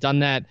salary. He's done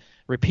that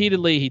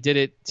repeatedly. He did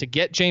it to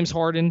get James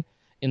Harden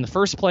in the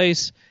first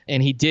place,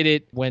 and he did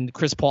it when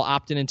Chris Paul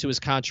opted into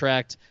his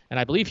contract. And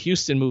I believe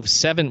Houston moved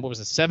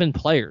seven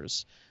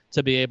players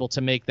to be able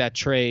to make that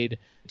trade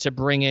to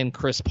bring in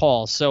Chris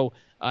Paul. So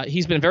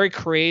he's been very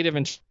creative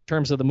in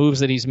terms of the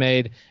moves that he's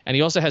made, and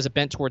he also has a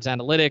bent towards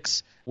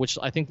analytics, which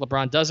I think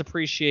LeBron does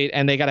appreciate.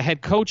 And they got a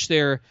head coach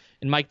there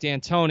in Mike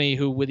D'Antoni,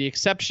 who, with the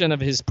exception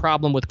of his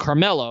problem with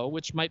Carmelo,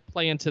 which might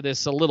play into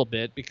this a little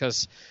bit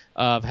because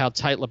of how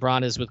tight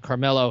LeBron is with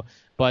Carmelo,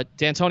 but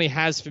D'Antoni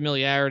has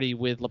familiarity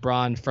with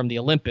LeBron from the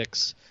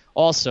Olympics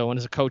also, and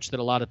is a coach that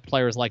a lot of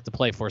players like to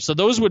play for. So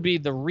those would be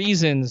the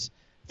reasons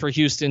for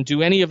Houston.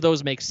 Do any of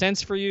those make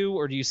sense for you,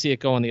 or do you see it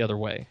going the other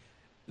way?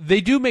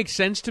 They do make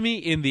sense to me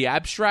in the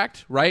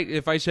abstract, right?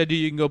 If I said to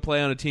you can go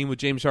play on a team with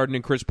James Harden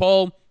and Chris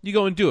Paul, you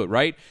go and do it,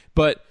 right?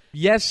 But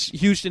yes,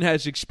 Houston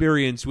has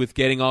experience with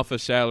getting off a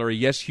salary.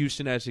 Yes,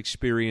 Houston has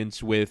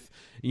experience with,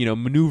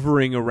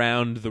 maneuvering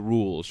around the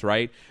rules,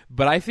 right?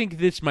 But I think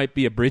this might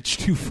be a bridge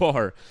too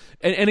far.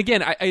 And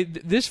again,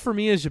 this for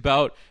me is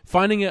about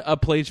finding a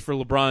place for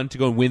LeBron to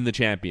go and win the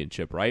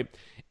championship, right?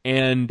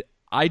 And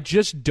I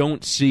just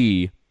don't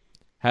see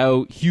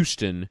how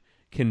Houston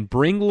can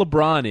bring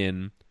LeBron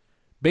in,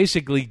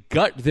 basically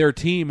gut their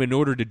team in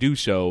order to do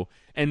so,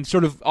 and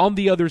sort of on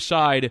the other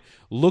side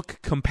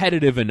look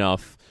competitive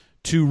enough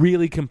to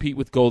really compete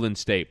with Golden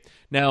State.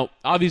 Now,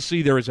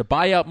 obviously, there is a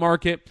buyout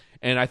market,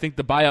 and I think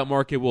the buyout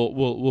market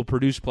will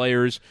produce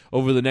players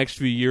over the next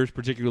few years,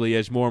 particularly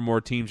as more and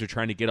more teams are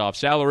trying to get off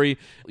salary.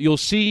 You'll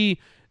see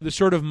the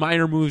sort of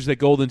minor moves that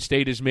Golden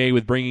State has made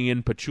with bringing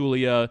in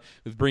Pachulia,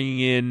 with bringing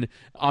in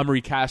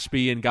Omri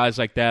Caspi and guys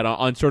like that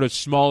on sort of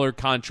smaller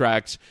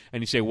contracts,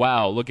 and you say,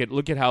 wow, look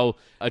at how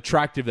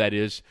attractive that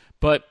is.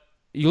 But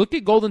you look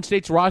at Golden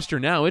State's roster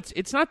now,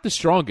 it's not the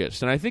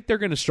strongest, and I think they're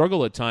going to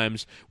struggle at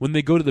times when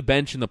they go to the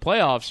bench in the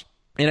playoffs.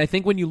 And I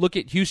think when you look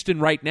at Houston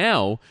right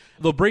now,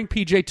 they'll bring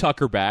P.J.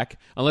 Tucker back,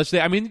 unless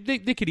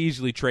they could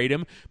easily trade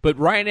him. But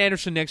Ryan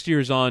Anderson next year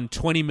is on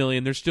 $20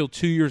 million. There's still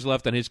 2 years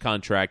left on his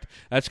contract.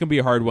 That's going to be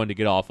a hard one to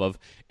get off of.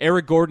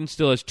 Eric Gordon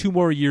still has 2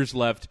 more years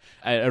left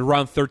at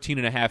around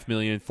 $13.5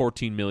 million,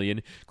 $14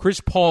 million. Chris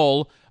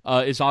Paul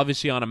is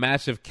obviously on a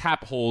massive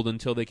cap hold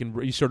until they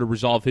can sort of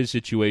resolve his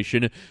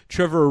situation.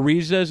 Trevor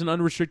Ariza is an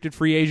unrestricted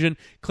free agent.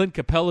 Clint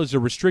Capella is a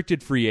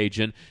restricted free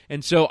agent.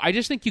 And so I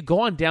just think you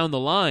go on down the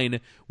line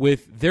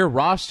with their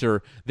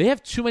roster, they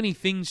have too many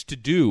things to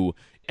do.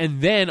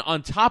 And then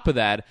on top of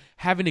that,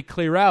 having to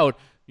clear out,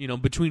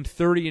 between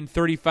 30 and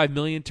 35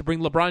 million to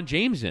bring LeBron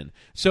James in.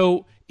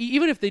 So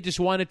even if they just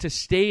wanted to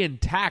stay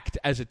intact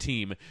as a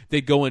team,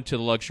 they'd go into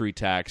the luxury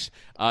tax.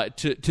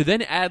 To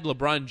then add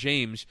LeBron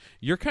James,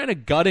 you're kind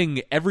of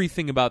gutting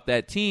everything about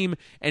that team.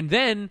 And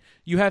then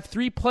you have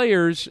 3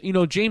 players.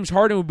 James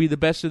Harden would be the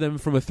best of them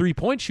from a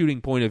three-point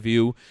shooting point of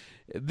view.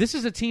 This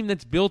is a team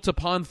that's built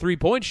upon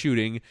three-point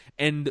shooting,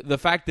 and the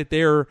fact that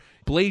they're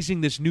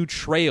blazing this new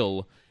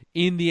trail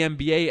in the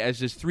NBA as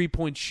this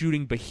three-point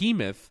shooting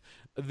behemoth,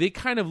 they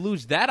kind of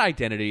lose that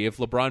identity if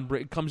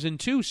LeBron comes in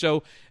too.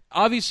 So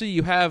obviously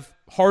you have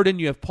Harden,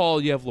 you have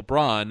Paul, you have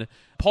LeBron.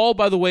 Paul,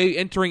 by the way,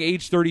 entering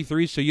age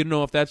 33, so you don't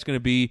know if that's going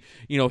to be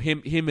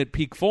him at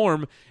peak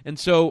form. And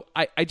so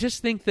I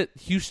just think that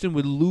Houston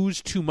would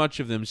lose too much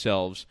of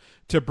themselves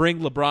to bring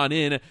LeBron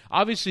in.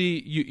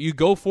 Obviously, you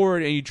go for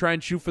it and you try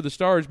and shoot for the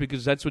stars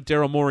because that's what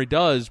Daryl Morey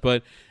does,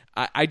 but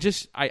I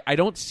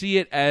don't see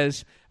it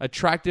as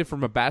attractive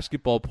from a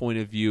basketball point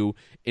of view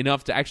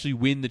enough to actually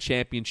win the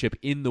championship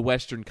in the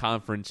Western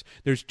Conference.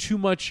 There's too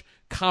much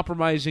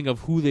compromising of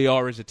who they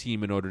are as a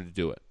team in order to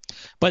do it.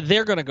 But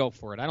they're going to go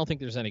for it. I don't think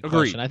there's any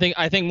question. I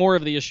think more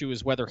of the issue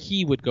is whether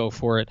he would go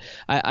for it.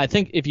 I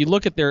think if you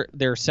look at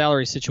their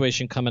salary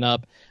situation coming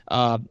up,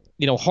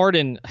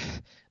 Harden,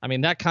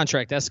 that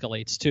contract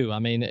escalates too.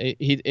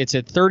 It's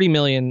at $30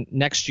 million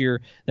next year,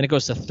 then it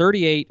goes to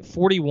 38,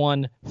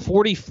 41,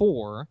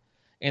 44,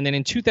 and then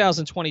in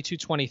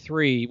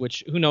 2022-23,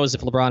 which who knows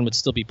if LeBron would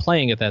still be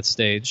playing at that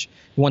stage.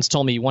 He once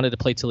told me he wanted to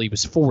play till he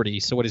was 40.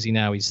 So what is he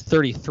now? He's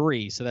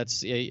 33. So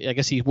that's, I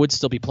guess he would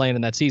still be playing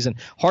in that season.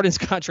 Harden's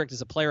contract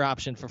is a player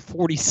option for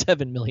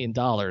 $47 million.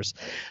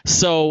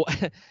 So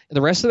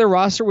the rest of their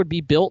roster would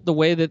be built the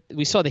way that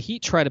we saw the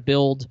Heat try to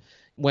build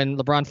when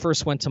LeBron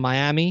first went to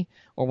Miami,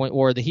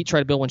 or the Heat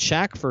tried to build when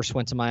Shaq first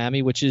went to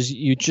Miami, which is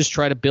you just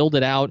try to build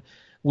it out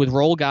with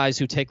role guys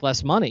who take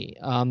less money,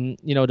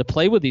 to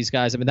play with these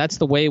guys. I mean, that's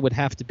the way it would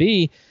have to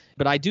be.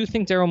 But I do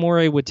think Daryl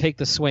Morey would take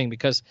the swing,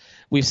 because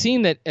we've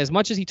seen that as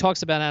much as he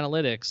talks about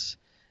analytics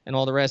and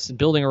all the rest and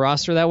building a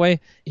roster that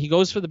way, he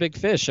goes for the big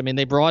fish. I mean,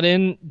 they brought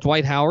in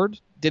Dwight Howard,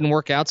 didn't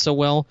work out so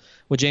well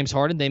with James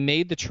Harden. They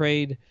made the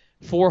trade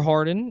for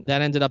Harden.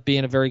 That ended up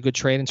being a very good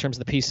trade in terms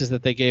of the pieces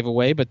that they gave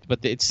away, but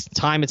it's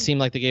time it seemed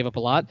like they gave up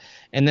a lot.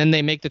 And then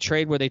they make the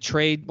trade where they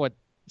trade,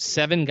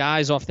 7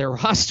 guys off their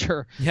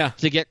roster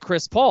to get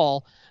Chris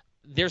Paul.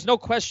 There's no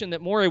question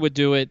that Morey would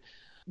do it.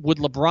 Would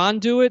LeBron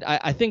do it?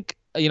 I think,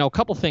 a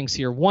couple things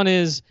here. One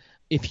is,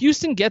 if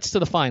Houston gets to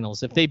the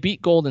finals, if they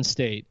beat Golden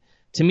State,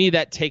 to me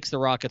that takes the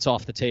Rockets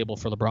off the table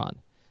for LeBron,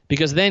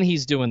 because then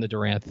he's doing the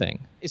Durant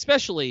thing,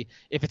 especially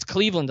if it's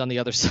Cleveland on the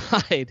other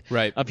side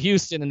of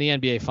Houston in the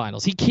NBA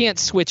Finals. He can't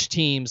switch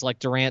teams like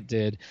Durant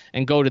did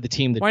and go to the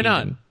team that Why beat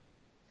not? him.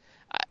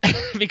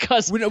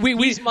 Because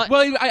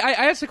I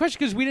asked the question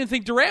because we didn't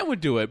think Durant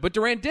would do it, but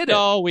Durant did it.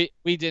 No, we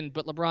didn't.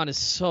 But LeBron is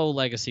so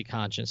legacy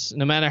conscious.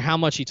 No matter how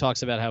much he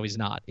talks about how he's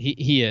not,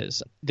 he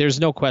is. There's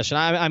no question.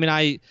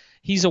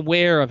 He's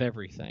aware of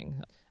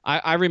everything.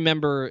 I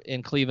remember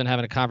in Cleveland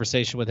having a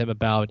conversation with him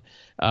about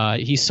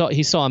he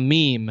saw a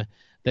meme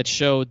that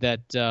showed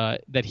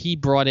that he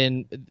brought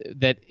in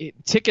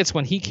tickets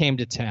when he came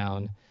to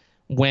town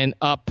went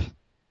up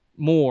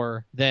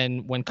more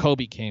than when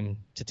Kobe came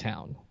to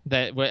town,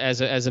 that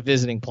as a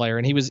visiting player,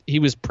 and he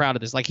was proud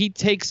of this. Like, he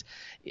takes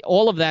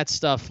all of that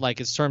stuff, like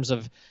in terms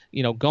of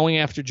going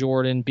after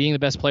Jordan, being the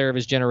best player of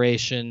his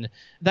generation.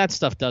 That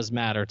stuff does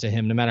matter to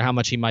him, no matter how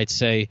much he might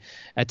say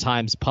at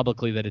times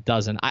publicly that it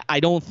doesn't. I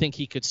don't think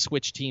he could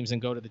switch teams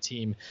and go to the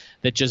team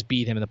that just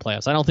beat him in the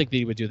playoffs. I don't think that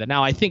he would do that.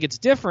 Now, I think it's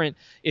different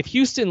if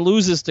Houston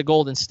loses to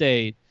Golden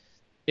State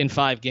in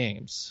 5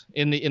 games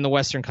in the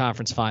Western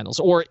Conference Finals,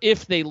 or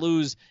if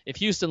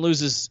Houston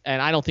loses,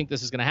 and I don't think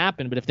this is going to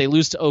happen, but if they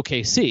lose to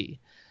OKC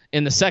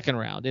in the second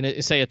round,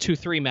 in say a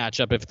 2-3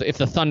 matchup, if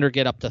the Thunder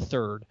get up to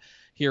third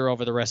here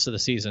over the rest of the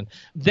season,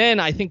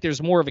 then I think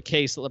there's more of a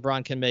case that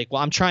LeBron can make.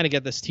 Well, I'm trying to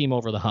get this team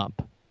over the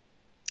hump,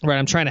 right?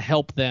 I'm trying to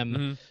help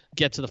them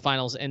get to the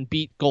finals and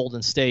beat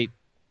Golden State,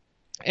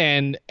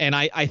 and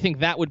I think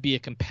that would be a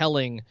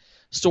compelling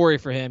story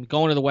for him,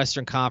 going to the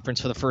Western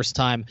Conference for the first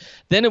time.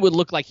 Then it would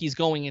look like he's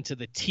going into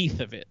the teeth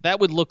of it. That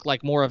would look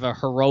like more of a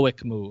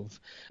heroic move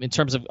in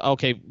terms of,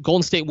 okay,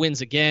 Golden State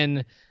wins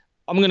again,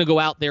 I'm going to go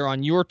out there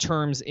on your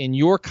terms in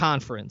your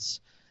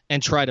conference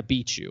and try to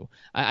beat you.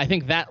 I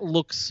think that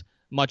looks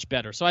much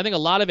better. So I think a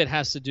lot of it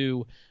has to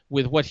do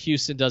with what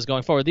Houston does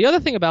going forward. The other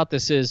thing about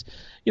this is,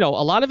 a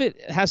lot of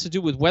it has to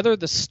do with whether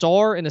the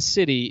star in a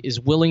city is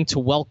willing to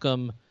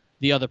welcome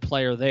the other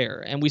player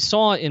there. And we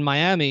saw in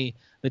Miami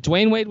that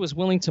Dwayne Wade was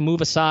willing to move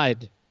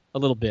aside a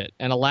little bit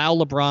and allow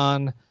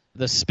LeBron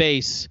the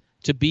space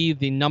to be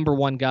the number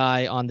one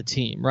guy on the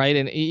team, right?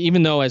 And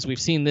even though, as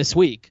we've seen this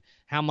week,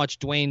 how much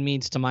Dwayne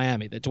means to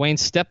Miami, that Dwayne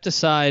stepped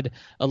aside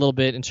a little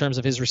bit in terms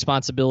of his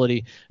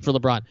responsibility for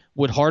LeBron.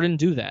 Would Harden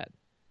do that,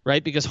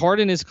 right? Because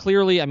Harden is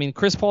clearly,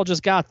 Chris Paul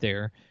just got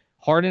there.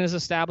 Harden has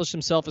established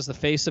himself as the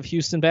face of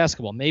Houston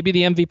basketball, maybe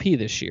the MVP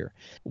this year.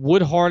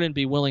 Would Harden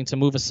be willing to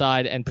move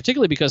aside? And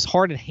particularly because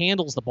Harden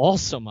handles the ball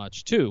so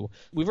much, too.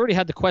 We've already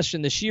had the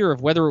question this year of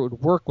whether it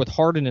would work with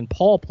Harden and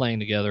Paul playing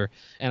together.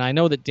 And I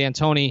know that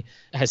D'Antoni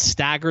has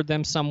staggered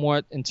them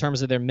somewhat in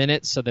terms of their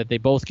minutes so that they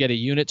both get a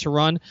unit to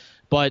run.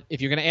 But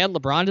if you're going to add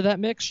LeBron to that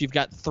mix, you've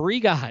got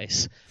 3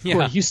 guys who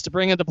are used to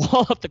bringing the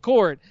ball up the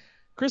court.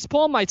 Chris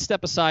Paul might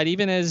step aside,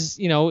 even as,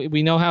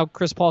 we know how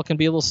Chris Paul can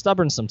be a little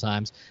stubborn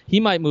sometimes. He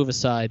might move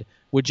aside.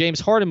 Would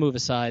James Harden move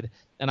aside?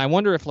 And I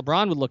wonder if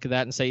LeBron would look at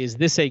that and say, is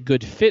this a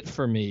good fit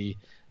for me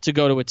to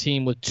go to a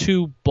team with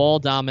 2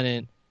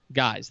 ball-dominant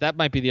guys? That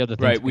might be the other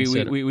thing to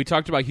consider. We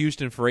talked about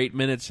Houston for 8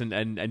 minutes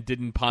and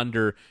didn't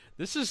ponder.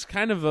 This is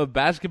kind of a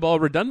basketball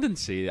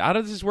redundancy. How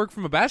does this work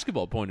from a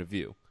basketball point of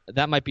view?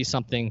 That might be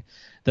something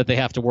that they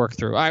have to work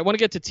through. All right, I want to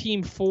get to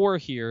Team 4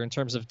 here in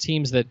terms of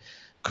teams that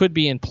could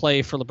be in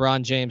play for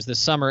LeBron James this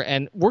summer.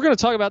 And we're going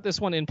to talk about this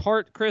one in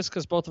part, Chris,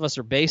 because both of us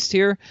are based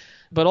here,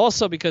 but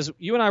also because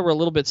you and I were a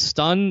little bit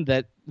stunned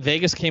that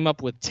Vegas came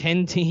up with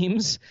 10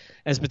 teams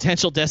as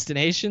potential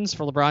destinations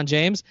for LeBron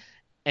James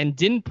and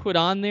didn't put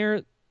on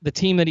there the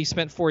team that he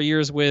spent 4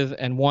 years with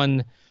and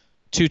won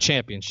 2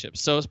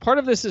 championships. So as part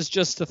of this is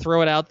just to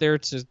throw it out there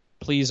to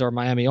please our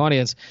Miami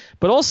audience,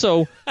 but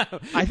also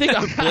I think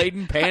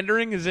blatant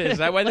pandering is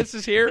that why this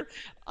is here?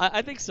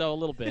 I think so, a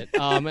little bit,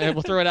 and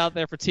we'll throw it out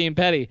there for Team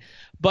Petty,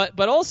 but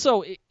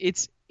also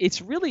it's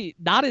really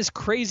not as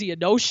crazy a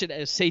notion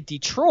as, say,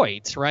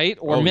 Detroit, right,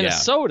 or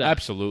Minnesota. Yeah,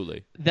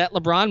 absolutely, that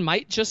LeBron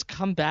might just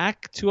come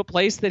back to a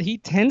place that he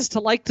tends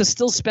to like to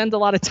still spend a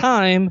lot of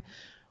time,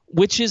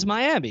 which is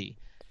Miami.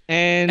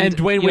 And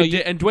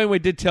Dwayne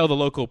Wade did tell the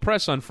local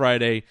press on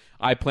Friday,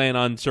 I plan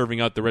on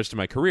serving out the rest of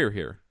my career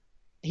here.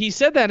 He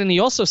said that, and he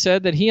also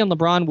said that he and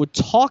LeBron would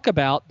talk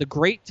about the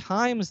great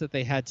times that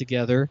they had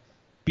together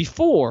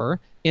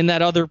before in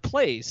that other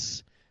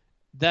place.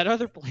 That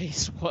other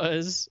place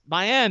was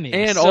Miami.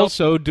 And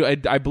also,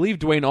 I believe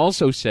Dwayne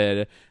also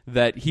said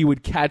that he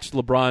would catch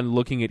LeBron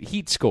looking at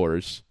Heat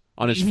scores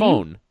on his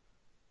phone.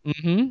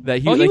 Mm-hmm.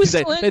 That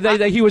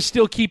he was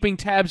still keeping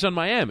tabs on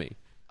Miami.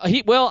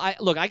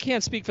 I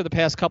can't speak for the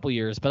past couple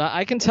years, but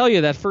I can tell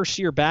you that first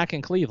year back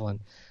in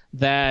Cleveland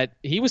that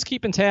he was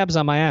keeping tabs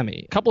on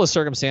Miami. A couple of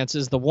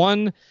circumstances. The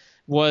one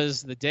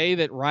was the day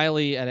that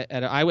Riley,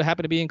 I would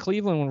happen to be in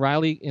Cleveland when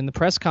Riley, in the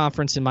press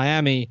conference in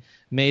Miami,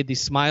 made the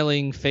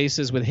smiling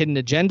faces with hidden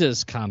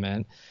agendas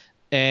comment.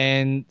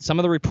 And some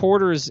of the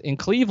reporters in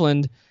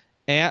Cleveland,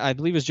 I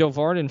believe it was Joe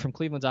Varden from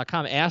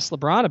Cleveland.com, asked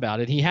LeBron about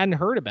it. He hadn't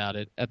heard about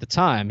it at the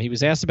time. He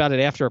was asked about it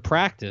after a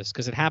practice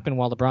because it happened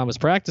while LeBron was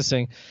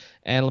practicing.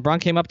 And LeBron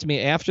came up to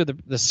me after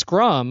the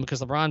scrum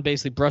because LeBron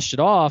basically brushed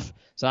it off.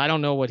 So I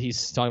don't know what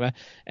he's talking about.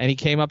 And he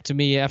came up to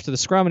me after the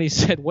scrum and he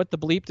said, "What the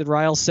bleep did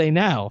Riles say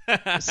now?"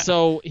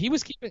 So he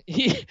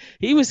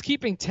was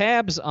keeping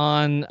tabs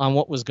on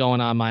what was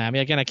going on in Miami.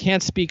 Again, I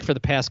can't speak for the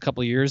past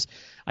couple of years.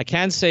 I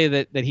can say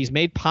that he's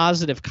made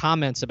positive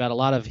comments about a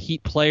lot of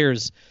Heat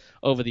players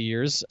over the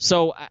years.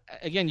 So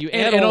again, you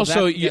add and all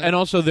also that together. And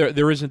also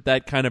there isn't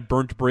that kind of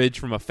burnt bridge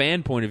from a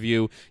fan point of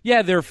view.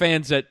 Yeah, there are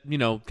fans that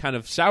kind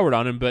of soured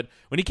on him, but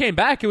when he came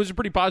back, it was a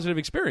pretty positive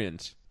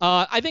experience.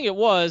 I think it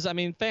was. I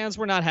mean, fans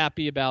were not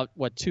happy about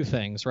two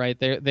things, right?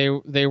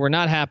 They were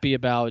not happy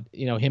about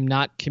him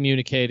not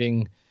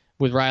communicating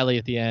with Riley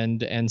at the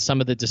end, and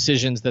some of the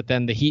decisions that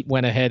then the Heat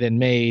went ahead and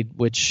made,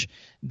 which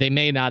they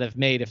may not have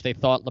made if they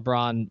thought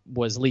LeBron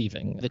was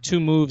leaving. The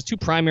two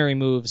primary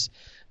moves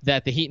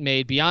that the Heat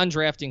made beyond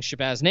drafting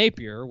Shabazz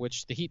Napier,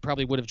 which the Heat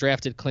probably would have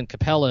drafted Clint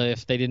Capella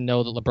if they didn't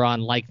know that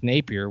LeBron liked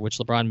Napier, which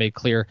LeBron made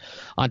clear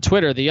on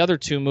Twitter. The other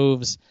two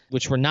moves,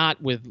 which were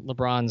not with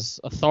LeBron's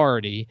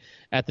authority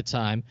at the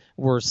time,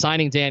 were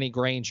signing Danny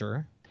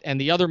Granger,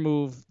 and the other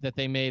move that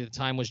they made at the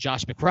time was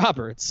Josh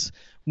McRoberts,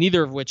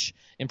 neither of which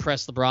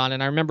impressed LeBron.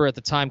 And I remember at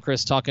the time,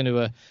 Chris, talking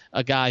to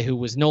a guy who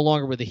was no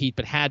longer with the Heat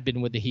but had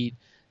been with the Heat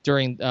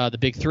during the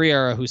Big Three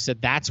era, who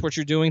said that's what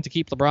you're doing to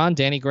keep LeBron,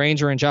 Danny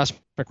Granger and Josh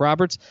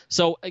McRoberts.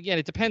 So, again,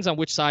 it depends on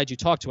which side you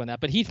talk to on that.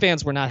 But Heat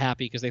fans were not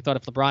happy because they thought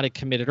if LeBron had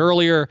committed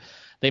earlier,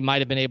 they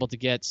might have been able to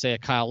get, say, a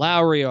Kyle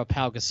Lowry or a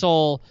Pau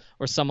Gasol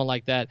or someone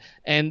like that.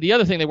 And the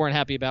other thing they weren't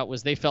happy about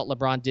was they felt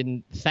LeBron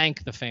didn't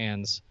thank the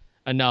fans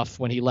enough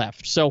when he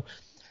left. So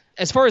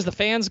as far as the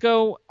fans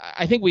go,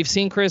 I think we've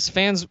seen, Chris,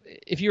 fans,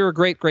 if you're a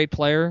great, great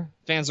player,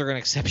 fans are going to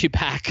accept you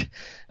back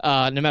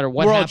no matter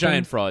what We're all happened.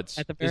 giant frauds.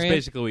 At the Is very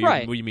basically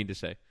end. what you mean to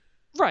say.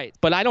 Right.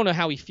 But I don't know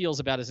how he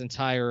feels about his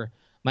entire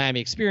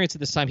Miami experience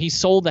at this time. He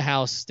sold the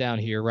house down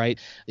here, right?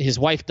 His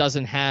wife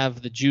doesn't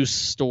have the juice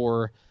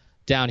store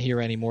down here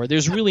anymore.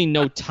 There's really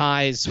no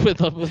ties with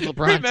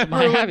LeBron to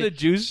Miami. Remember when the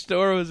juice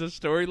store was a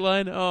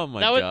storyline? Oh,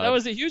 my God. That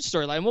was a huge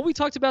storyline. Well, we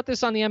talked about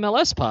this on the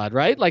MLS pod,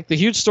 right? Like, the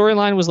huge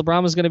storyline was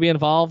LeBron was going to be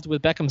involved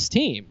with Beckham's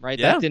team, right?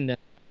 Yeah. That didn't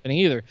happen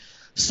either.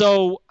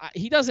 So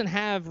he doesn't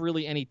have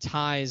really any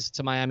ties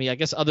to Miami, I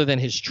guess, other than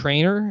his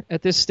trainer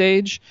at this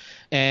stage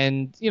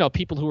and,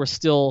 people who are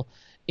still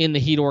in the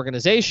Heat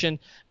organization.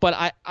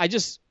 But I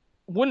just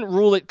wouldn't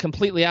rule it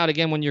completely out.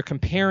 Again, when you're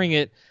comparing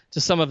it to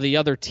some of the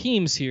other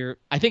teams here,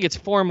 I think it's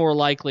far more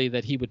likely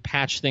that he would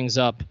patch things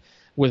up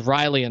with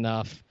Riley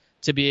enough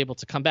to be able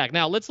to come back.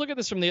 Now, let's look at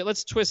this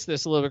let's twist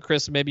this a little bit,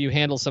 Chris. Maybe you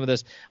handle some of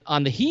this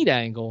on the Heat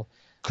angle.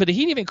 Could the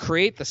Heat even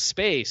create the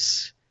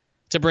space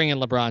to bring in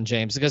LeBron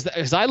James? Because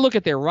as I look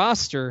at their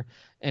roster,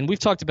 and we've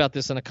talked about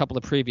this in a couple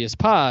of previous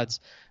pods,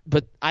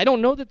 but I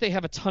don't know that they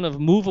have a ton of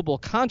movable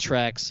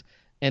contracts,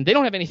 and they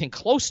don't have anything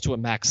close to a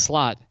max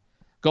slot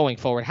going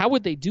forward. How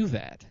would they do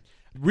that?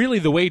 Really,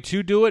 the way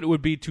to do it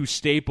would be to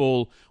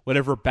staple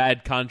whatever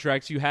bad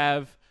contracts you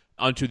have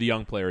onto the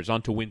young players,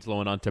 onto Winslow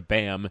and onto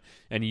Bam,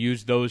 and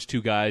use those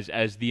two guys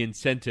as the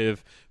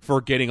incentive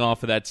for getting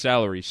off of that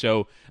salary.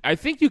 So I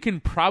think you can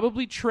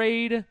probably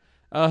trade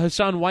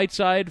Hassan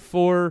Whiteside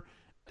for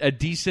a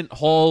decent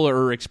haul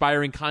or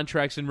expiring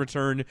contracts in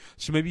return,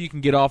 so maybe you can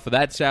get off of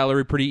that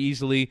salary pretty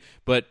easily.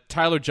 But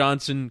Tyler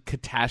Johnson,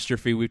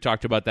 catastrophe. We've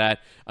talked about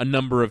that a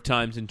number of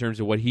times in terms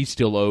of what he's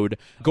still owed.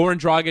 Goran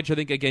Dragic, I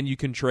think, again, you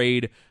can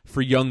trade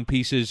for young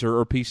pieces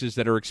or pieces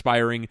that are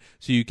expiring,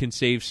 so you can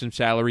save some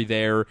salary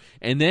there.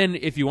 And then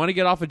if you want to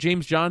get off of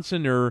James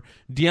Johnson or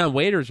Dion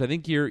Waiters, I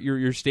think you're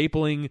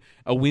stapling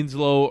a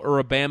Winslow or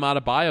a Bam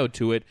Adebayo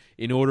to it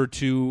in order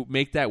to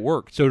make that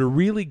work. So to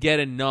really get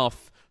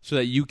enough so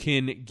that you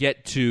can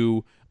get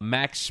to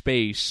max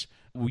space,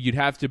 you'd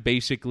have to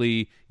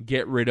basically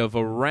get rid of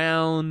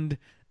around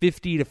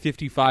 $50 to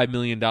 $55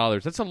 million.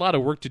 That's a lot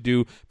of work to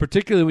do,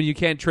 particularly when you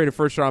can't trade a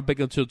first-round pick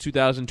until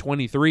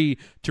 2023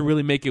 to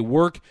really make it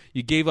work.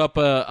 You gave up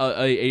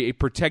a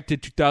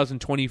protected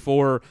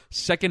 2024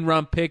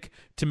 second-round pick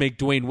to make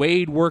Dwayne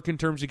Wade work in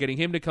terms of getting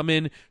him to come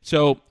in.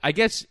 So I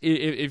guess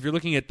if you're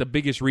looking at the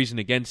biggest reason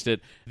against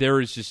it,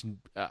 there is just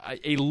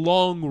a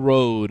long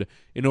road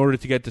in order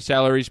to get to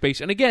salary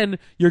space. And again,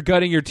 you're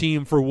gutting your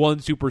team for one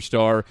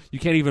superstar. You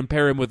can't even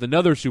pair him with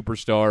another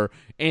superstar,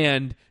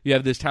 and you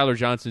have this Tyler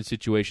Johnson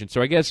situation.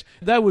 So I guess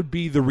that would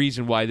be the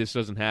reason why this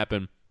doesn't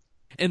happen.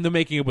 And the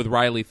making up with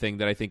Riley thing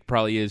that I think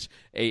probably is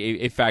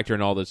a factor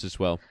in all this as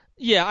well.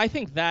 Yeah, I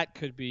think that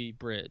could be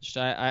bridged.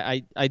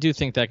 I do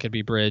think that could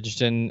be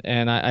bridged, and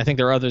I think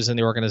there are others in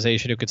the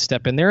organization who could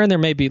step in there. And there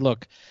may be,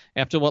 look,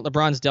 after what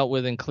LeBron's dealt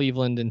with in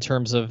Cleveland in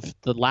terms of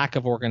the lack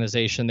of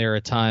organization there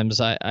at times,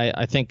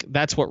 I think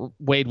that's what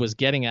Wade was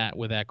getting at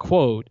with that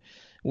quote.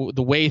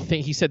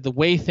 He said the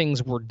way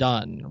things were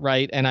done,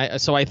 right?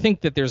 And so I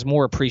think that there's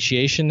more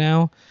appreciation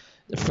now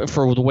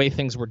for the way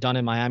things were done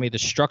in Miami, the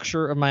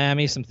structure of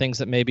Miami, some things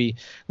that maybe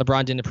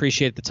LeBron didn't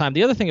appreciate at the time.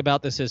 The other thing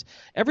about this is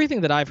everything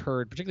that I've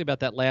heard, particularly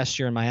about that last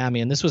year in Miami,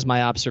 and this was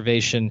my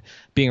observation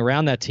being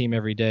around that team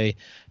every day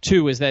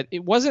too, is that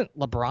it wasn't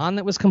LeBron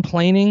that was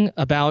complaining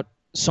about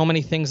so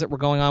many things that were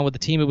going on with the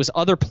team. It was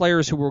other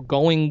players who were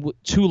going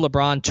to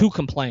LeBron to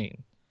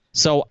complain.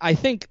 So I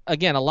think,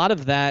 again, a lot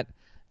of that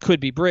could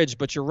be bridged,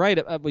 but you're right.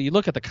 When you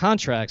look at the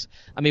contracts,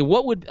 I mean,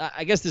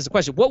 I guess there's a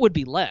question, what would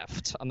be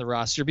left on the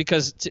roster?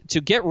 Because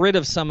to get rid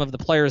of some of the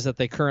players that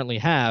they currently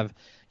have,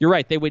 you're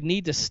right, they would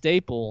need to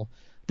staple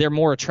their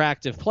more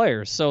attractive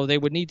players. So they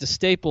would need to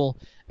staple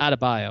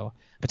Adebayo,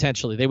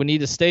 potentially. They would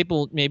need to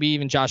staple maybe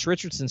even Josh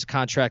Richardson's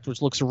contract,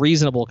 which looks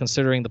reasonable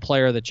considering the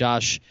player that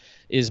Josh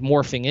is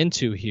morphing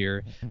into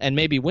here, and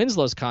maybe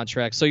Winslow's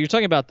contract. So you're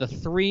talking about the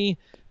three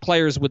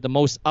players with the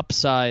most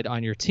upside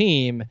on your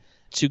team.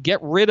 To get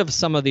rid of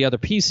some of the other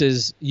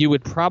pieces, you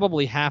would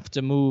probably have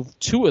to move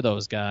two of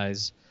those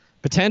guys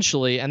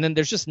potentially, and then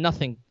there's just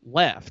nothing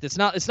left. It's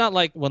not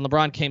like when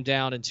LeBron came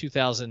down in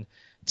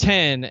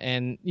 2010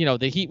 and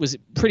the Heat was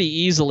pretty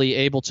easily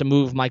able to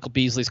move Michael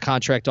Beasley's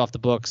contract off the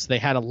books. They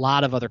had a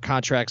lot of other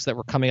contracts that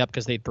were coming up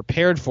because they'd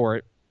prepared for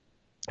it.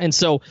 And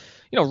so,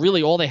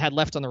 really all they had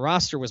left on the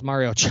roster was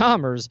Mario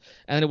Chalmers,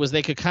 and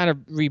they could kind of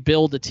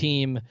rebuild the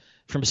team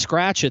from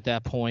scratch at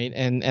that point,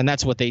 and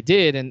that's what they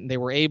did, and they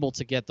were able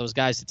to get those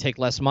guys to take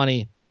less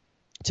money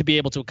to be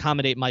able to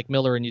accommodate Mike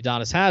Miller and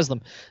Udonis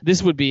Haslem.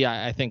 This would be,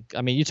 I think,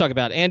 you talk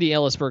about Andy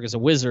Ellisberg as a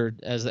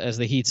wizard as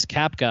the Heat's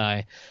cap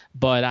guy,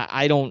 but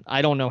I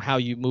don't know how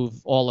you move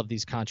all of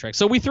these contracts.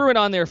 So we threw it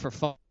on there for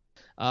fun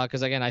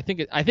because again, I think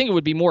it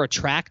would be more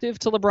attractive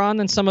to LeBron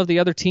than some of the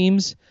other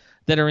teams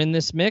that are in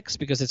this mix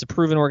because it's a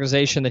proven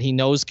organization that he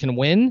knows can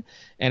win,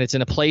 and it's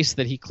in a place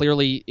that he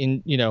clearly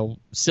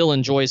still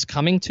enjoys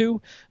coming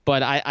to.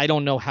 But I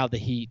don't know how the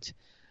Heat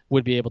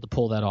would be able to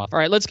pull that off. All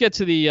right, let's get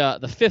to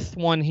the fifth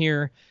one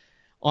here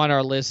on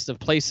our list of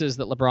places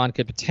that LeBron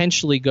could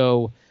potentially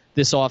go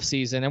this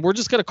offseason, and we're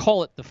just going to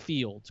call it the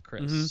field,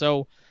 Chris. Mm-hmm.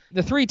 So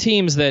the three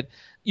teams that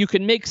you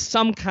could make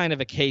some kind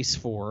of a case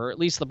for, or at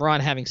least LeBron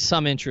having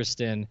some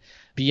interest in,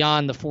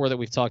 beyond the four that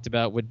we've talked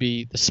about, would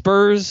be the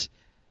Spurs,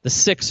 the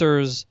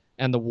Sixers,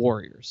 and the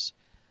Warriors.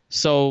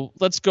 So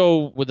let's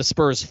go with the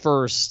Spurs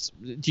first.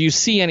 Do you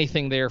see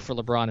anything there for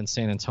LeBron in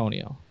San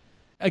Antonio?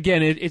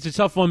 Again, it's a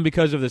tough one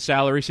because of the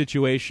salary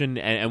situation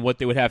and what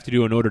they would have to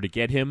do in order to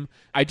get him.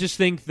 I just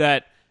think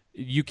that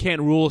you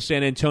can't rule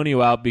San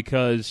Antonio out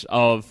because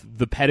of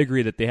the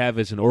pedigree that they have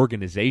as an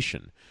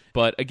organization.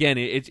 But again,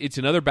 it's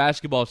another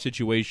basketball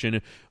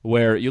situation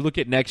where you look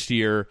at next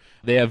year,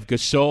 they have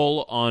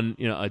Gasol on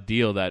a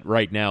deal that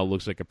right now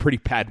looks like a pretty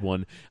bad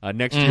one.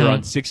 Next year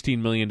on $16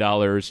 million.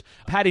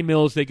 Patty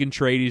Mills, they can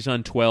trade. He's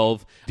on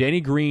 12.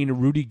 Danny Green,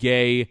 Rudy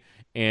Gay,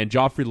 and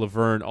Joffrey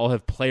Laverne all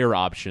have player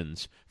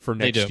options for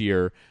next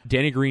year.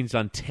 Danny Green's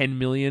on $10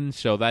 million,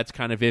 so that's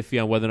kind of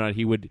iffy on whether or not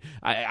he would.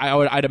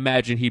 I'd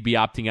imagine he'd be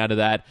opting out of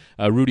that.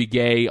 Rudy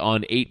Gay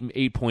on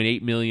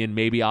 $8.8 million,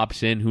 maybe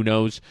opts in. Who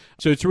knows?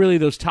 So it's really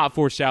those top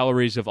four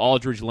salaries of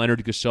Aldridge,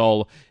 Leonard,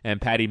 Gasol,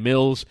 and Patty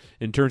Mills.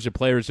 In terms of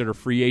players that are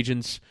free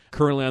agents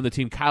currently on the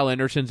team, Kyle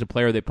Anderson's a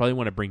player they probably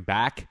want to bring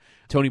back.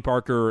 Tony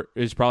Parker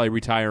is probably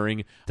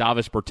retiring.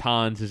 Davis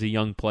Bertans is a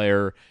young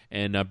player,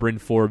 and Bryn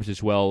Forbes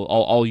as well.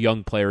 All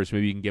young players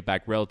maybe you can get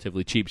back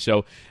relatively cheap.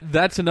 So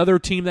that's another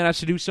team that has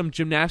to do some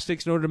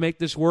gymnastics in order to make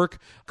this work.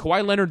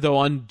 Kawhi Leonard, though,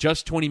 on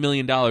just $20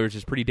 million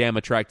is pretty damn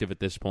attractive at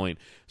this point.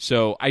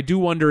 So I do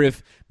wonder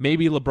if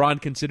maybe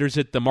LeBron considers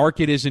it. The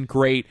market isn't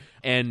great,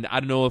 and I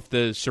don't know if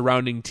the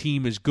surrounding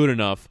team is good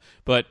enough,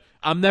 but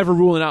I'm never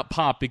ruling out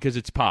Pop because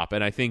it's Pop,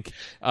 and I think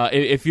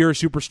if you're a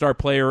superstar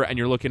player and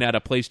you're looking at a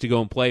place to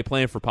go and play,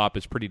 playing for Pop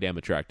is pretty damn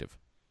attractive.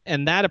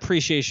 And that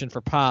appreciation for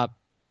Pop,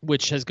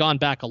 which has gone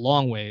back a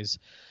long ways,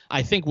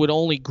 I think would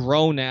only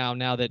grow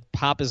now that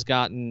Pop has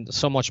gotten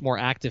so much more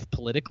active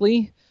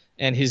politically,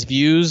 and his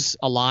views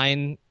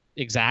align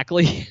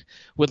exactly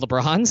with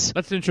LeBron's.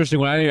 That's an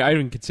interesting one. I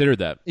didn't consider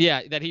that.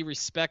 Yeah, that he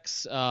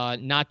respects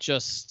not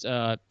just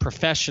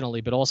professionally,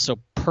 but also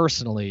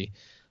personally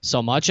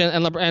so much.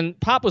 And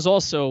Pop was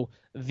also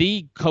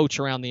the coach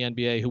around the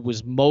NBA who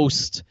was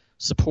most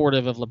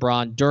supportive of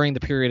LeBron during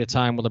the period of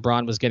time where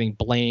LeBron was getting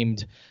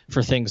blamed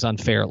for things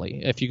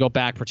unfairly. If you go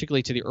back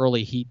particularly to the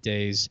early Heat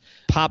days,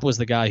 Pop was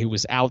the guy who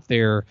was out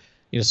there,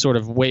 sort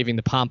of waving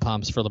the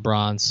pom-poms for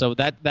LeBron. So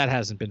that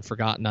hasn't been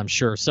forgotten, I'm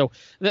sure. So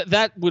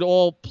that would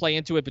all play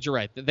into it, but you're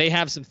right. They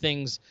have some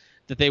things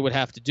that they would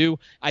have to do.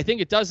 I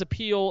think it does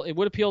appeal. It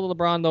would appeal to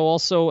LeBron, though,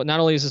 also. Not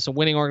only is this a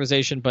winning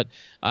organization, but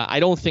I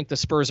don't think the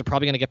Spurs are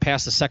probably going to get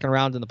past the second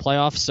round in the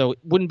playoffs, so it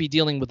wouldn't be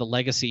dealing with the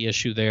legacy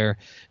issue there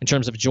in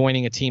terms of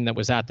joining a team that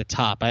was at the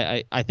top.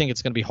 I think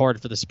it's going to be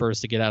hard for the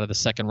Spurs to get out of the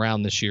second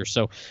round this year,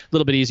 so a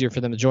little bit easier for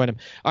them to join them.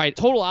 All right,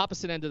 total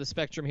opposite end of the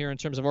spectrum here in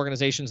terms of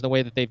organizations and the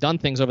way that they've done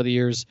things over the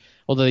years,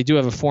 although they do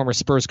have a former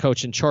Spurs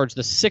coach in charge,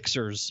 the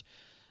Sixers.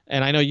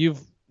 And I know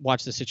you've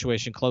watched the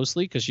situation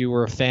closely because you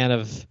were a fan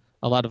of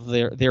a lot of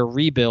their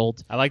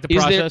rebuild. I like the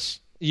process.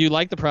 You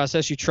like the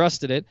process. You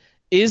trusted it.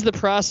 Is the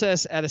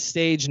process at a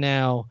stage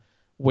now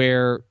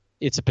where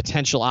it's a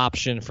potential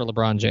option for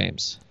LeBron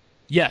James?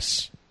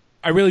 Yes.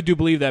 I really do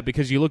believe that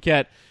because you look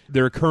at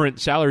their current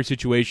salary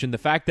situation, the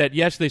fact that,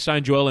 yes, they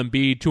signed Joel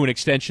Embiid to an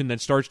extension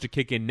that starts to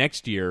kick in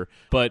next year,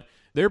 but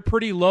they're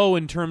pretty low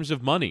in terms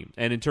of money.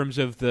 And in terms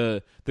of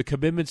the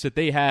commitments that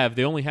they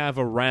only have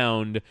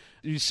around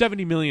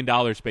 $70 million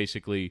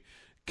basically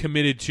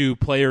committed to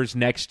players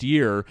next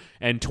year,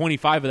 and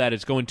 25 of that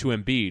is going to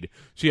Embiid.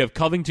 So you have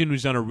Covington,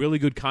 who's on a really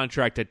good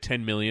contract at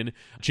 $10 million.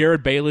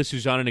 Jared Bayless,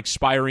 who's on an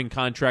expiring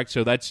contract,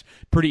 so that's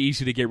pretty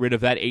easy to get rid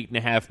of that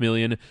 $8.5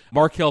 million.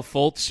 Markelle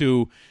Fultz,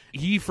 who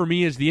he for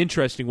me is the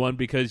interesting one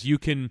because you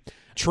can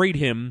trade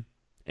him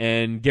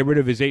and get rid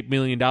of his $8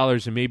 million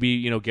and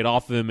maybe, get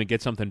off of him and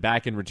get something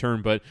back in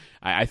return. But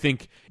I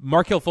think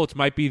Markelle Fultz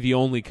might be the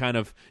only kind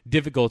of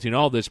difficulty in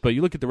all this. But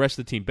you look at the rest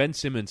of the team, Ben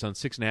Simmons on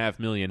 $6.5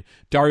 million,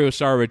 Dario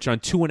Saric on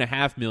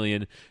 $2.5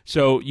 million.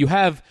 So you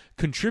have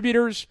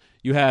contributors,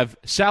 you have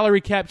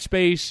salary cap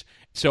space.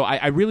 So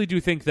I really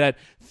do think that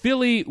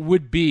Philly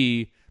would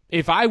be,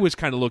 if I was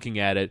kind of looking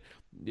at it,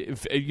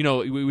 if,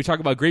 we talk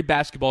about great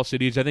basketball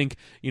cities. I think,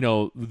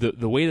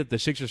 the way that the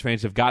Sixers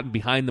fans have gotten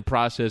behind the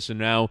process and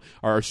now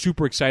are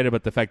super excited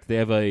about the fact that they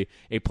have a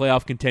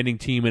playoff contending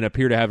team and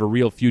appear to have a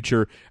real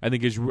future, I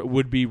think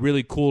would be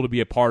really cool to be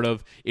a part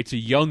of. It's a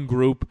young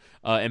group.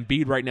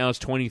 Embiid right now is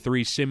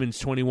 23, Simmons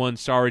 21,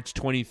 Saric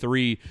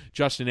 23,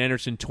 Justin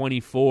Anderson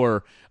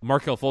 24,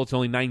 Markelle Fultz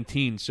only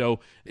 19. So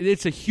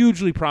it's a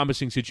hugely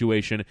promising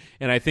situation,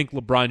 and I think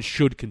LeBron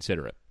should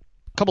consider it.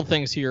 Couple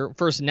things here.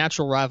 First,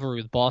 natural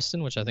rivalry with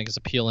Boston, which I think is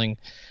appealing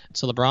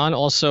to LeBron.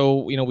 Also,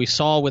 we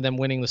saw with them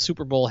winning the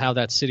Super Bowl how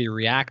that city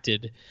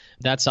reacted.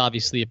 That's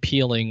obviously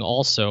appealing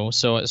also.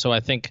 So I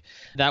think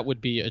that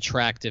would be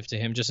attractive to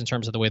him just in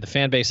terms of the way the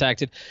fan base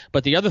acted.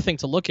 But the other thing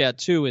to look at,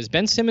 too, is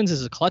Ben Simmons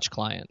is a Clutch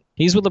client.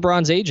 He's with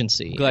LeBron's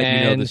agency. I'm glad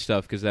you know this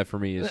stuff because that for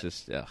me is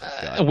just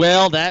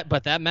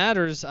that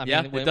matters.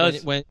 It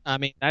does.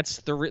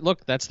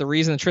 That's the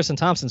reason that Tristan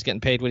Thompson's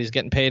getting paid what he's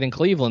getting paid in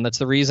Cleveland. That's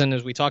the reason,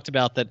 as we talked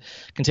about, that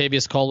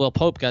Kentavious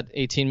Caldwell-Pope got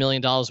 $18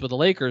 million with the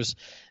Lakers.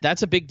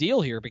 That's a big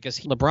deal here because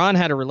LeBron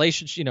had a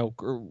relationship.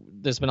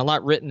 There's been a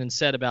lot written and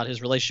said about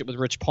his relationship with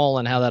Rich Paul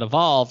and how that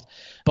evolved,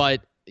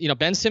 but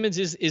Ben Simmons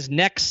is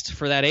next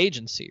for that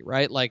agency,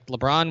 right? Like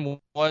LeBron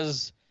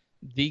was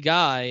the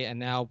guy, and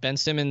now Ben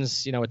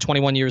Simmons, at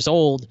 21 years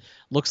old,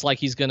 looks like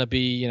he's going to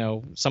be,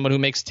 someone who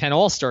makes 10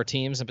 All-Star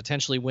teams and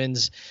potentially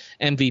wins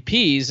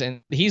MVPs,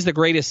 and he's the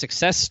greatest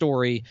success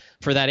story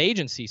for that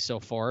agency so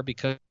far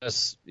because,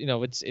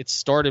 it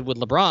started with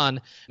LeBron,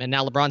 and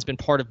now LeBron's been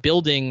part of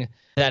building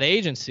that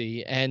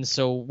agency, and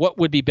so what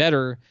would be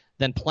better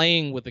than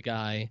playing with the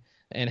guy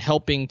and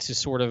helping to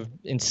sort of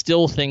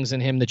instill things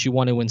in him that you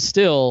want to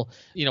instill?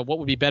 What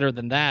would be better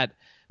than that?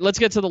 Let's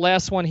get to the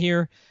last one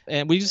here,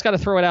 and we just got to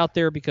throw it out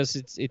there because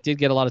it did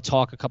get a lot of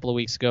talk a couple of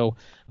weeks ago.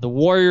 The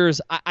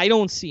Warriors, I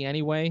don't see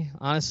any way,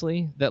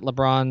 honestly, that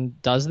LeBron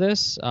does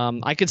this.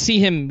 I could see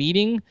him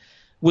meeting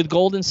with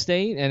Golden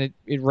State and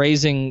it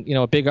raising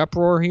a big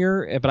uproar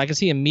here, but I can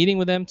see him meeting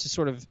with them to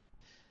sort of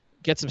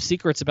get some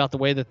secrets about the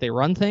way that they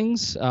run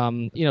things.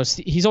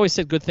 He's always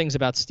said good things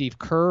about Steve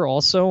Kerr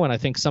also, and I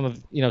think some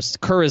of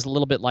Kerr is a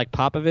little bit like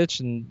Popovich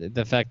and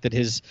the fact that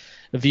his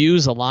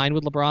views align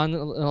with LeBron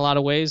in a lot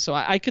of ways. So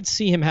I could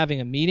see him having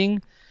a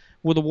meeting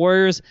with the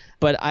Warriors,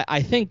 but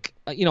I think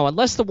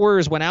unless the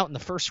Warriors went out in the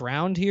first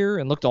round here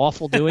and looked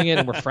awful doing it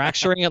and were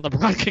fracturing it,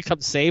 LeBron could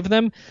come save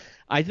them.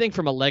 I think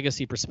from a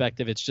legacy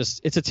perspective,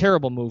 it's a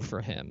terrible move for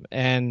him,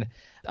 and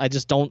I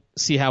just don't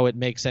see how it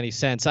makes any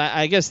sense.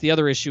 I guess the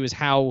other issue is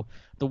how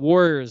the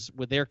Warriors,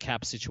 with their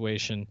cap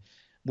situation,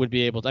 would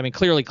be able to.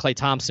 Clearly Klay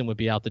Thompson would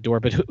be out the door,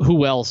 but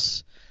who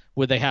else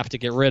would they have to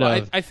get rid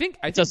of? I think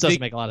it just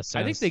doesn't make a lot of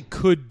sense. I think they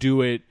could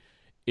do it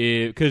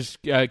because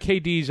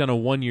KD's on a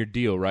one-year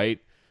deal, right?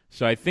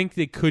 So I think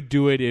they could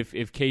do it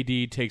if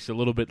KD takes a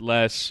little bit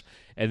less,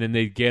 and then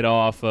they get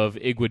off of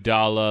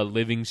Iguodala,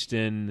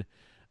 Livingston.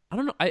 I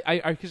don't know.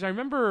 Because I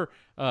remember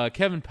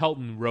Kevin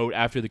Pelton wrote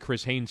after the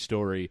Chris Haynes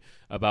story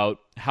about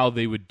how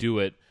they would do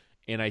it,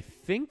 and I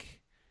think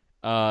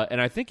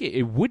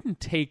it wouldn't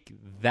take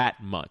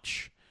that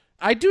much.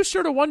 I do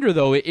sort of wonder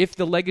though if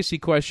the legacy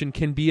question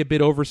can be a bit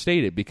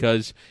overstated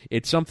because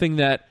it's something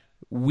that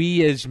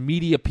we as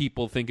media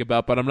people think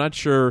about, but I'm not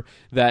sure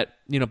that,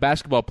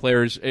 basketball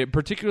players,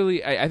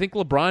 particularly, I think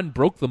LeBron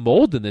broke the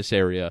mold in this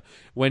area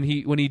when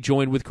he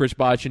joined with Chris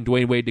Bosh and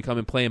Dwayne Wade to come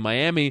and play in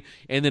Miami,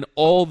 and then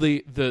all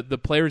the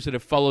players that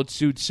have followed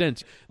suit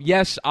since.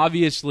 Yes,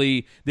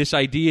 obviously, this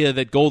idea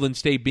that Golden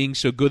State being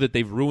so good that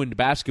they've ruined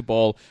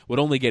basketball would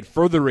only get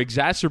further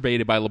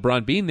exacerbated by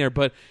LeBron being there,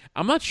 but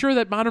I'm not sure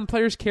that modern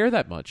players care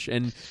that much.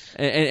 And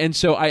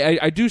so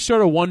I do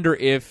sort of wonder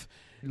if,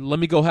 let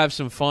me go have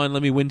some fun,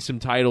 let me win some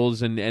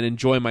titles and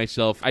enjoy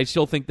myself. I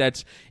still think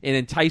that's an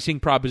enticing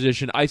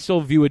proposition. I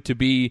still view it to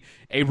be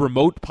a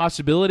remote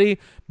possibility,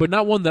 but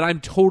not one that I'm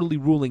totally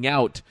ruling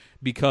out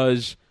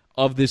because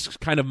of this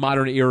kind of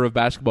modern era of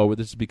basketball where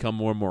this has become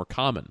more and more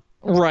common.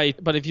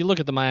 Right, but if you look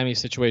at the Miami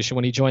situation,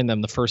 when he joined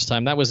them the first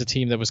time, that was a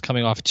team that was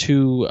coming off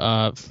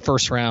 2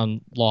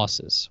 first-round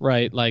losses,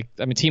 right?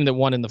 Team that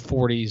won in the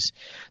 40s,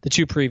 the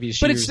 2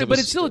 previous years. But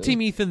it's still a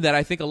team, Ethan, that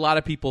I think a lot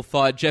of people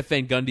thought Jeff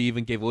Van Gundy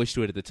even gave voice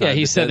to it at the time. Yeah,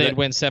 he said they'd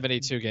win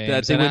 72 games.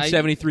 That they win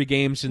 73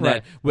 games, and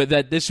right.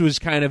 that this was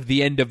kind of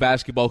the end of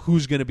basketball.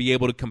 Who's going to be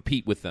able to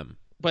compete with them?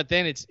 But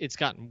then it's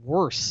gotten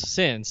worse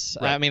since.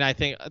 Right. I mean, I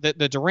think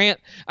the Durant.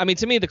 I mean,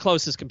 to me, the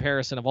closest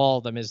comparison of all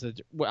of them is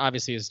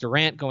obviously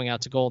Durant going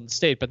out to Golden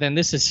State. But then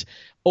this is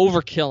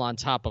overkill on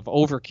top of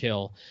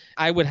overkill.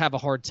 I would have a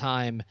hard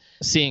time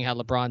seeing how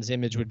LeBron's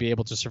image would be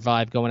able to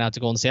survive going out to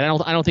Golden State. I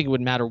don't think it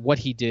would matter what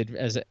he did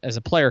as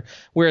a player.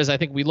 Whereas I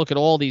think we look at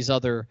all these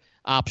other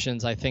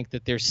options, I think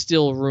that there's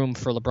still room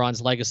for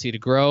LeBron's legacy to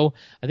grow.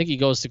 I think he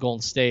goes to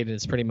Golden State and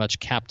it's pretty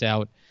much capped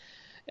out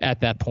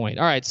at that point.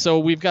 All right, so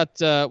we've got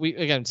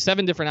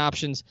 7 different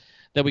options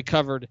that we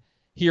covered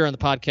here on the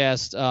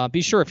podcast.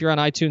 Be sure, if you're on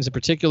iTunes in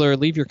particular,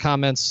 leave your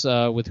comments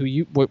with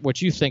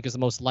what you think is the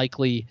most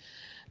likely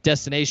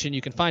destination.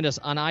 You can find us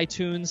on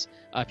iTunes.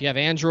 If you have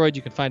Android,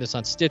 you can find us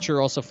on Stitcher.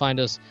 Also find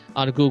us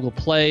on Google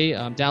Play.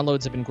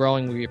 Downloads have been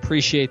growing. We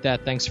appreciate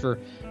that. Thanks for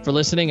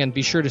listening, and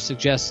be sure to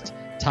suggest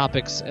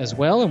topics as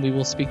well, and we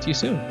will speak to you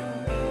soon.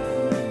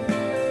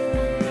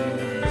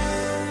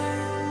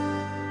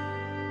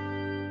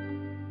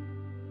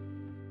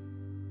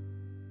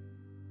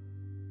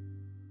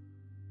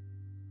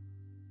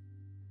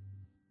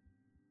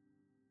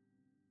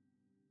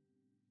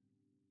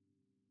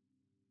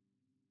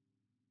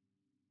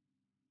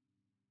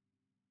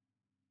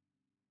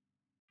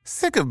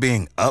 Sick of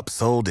being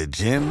upsold at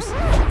gyms?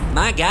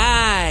 My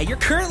guy, you're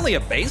currently a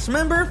base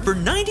member? For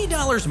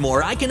 $90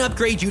 more, I can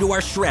upgrade you to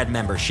our Shred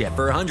membership.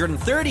 For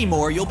 $130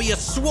 more, you'll be a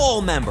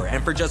Swole member.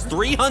 And for just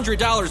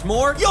 $300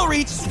 more, you'll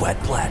reach Sweat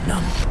Platinum.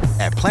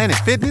 At Planet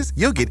Fitness,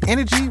 you'll get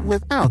energy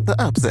without the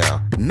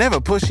upsell.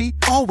 Never pushy,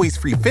 always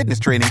free fitness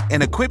training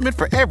and equipment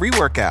for every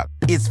workout.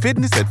 It's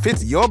fitness that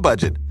fits your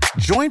budget.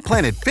 Join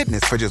Planet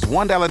Fitness for just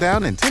 $1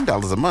 down and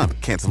 $10 a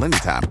month. Cancel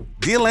anytime.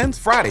 Deal ends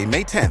Friday,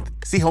 May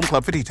 10th. See Home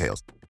Club for details.